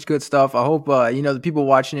 There's so much good stuff. I hope, the people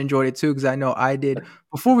watching enjoyed it too, because I know I did.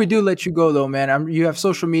 Before we do let you go though, man, you have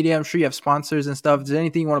social media. I'm sure you have sponsors and stuff. Is there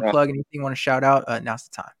anything you want to Uh, plug? Anything you want to shout out? Now's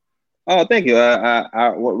the time. Oh, thank you.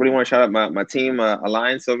 I really want to shout out my team,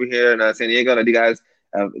 Alliance over here in San Diego. That you guys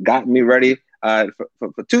have got me ready for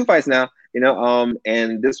 2 fights now.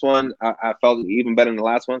 And this one I felt even better than the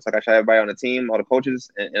last one. So I got shout out everybody on the team, all the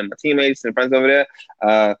coaches and my teammates and friends over there.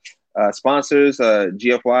 Sponsors,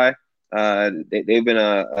 GFY. They've been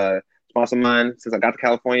a sponsor of mine since I got to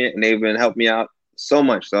California, and they've been helping me out so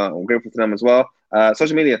much. So I'm grateful to them as well.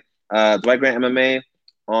 Social media, Dwight Grant MMA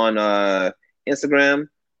on Instagram.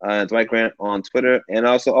 Dwight Grant on Twitter, and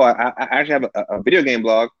also, I actually have a video game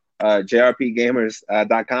blog,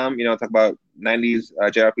 jrpgamers.com. Talk about 90s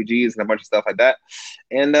JRPGs and a bunch of stuff like that.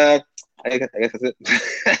 And I guess that's it.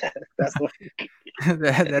 That's what.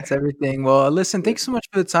 That's everything. Well, listen, thanks so much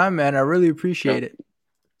for the time, man. I really appreciate it.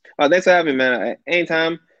 Thanks for having me, man.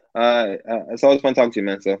 Anytime. It's always fun talking to you,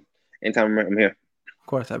 man. So anytime I'm here. Of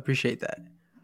course, I appreciate that.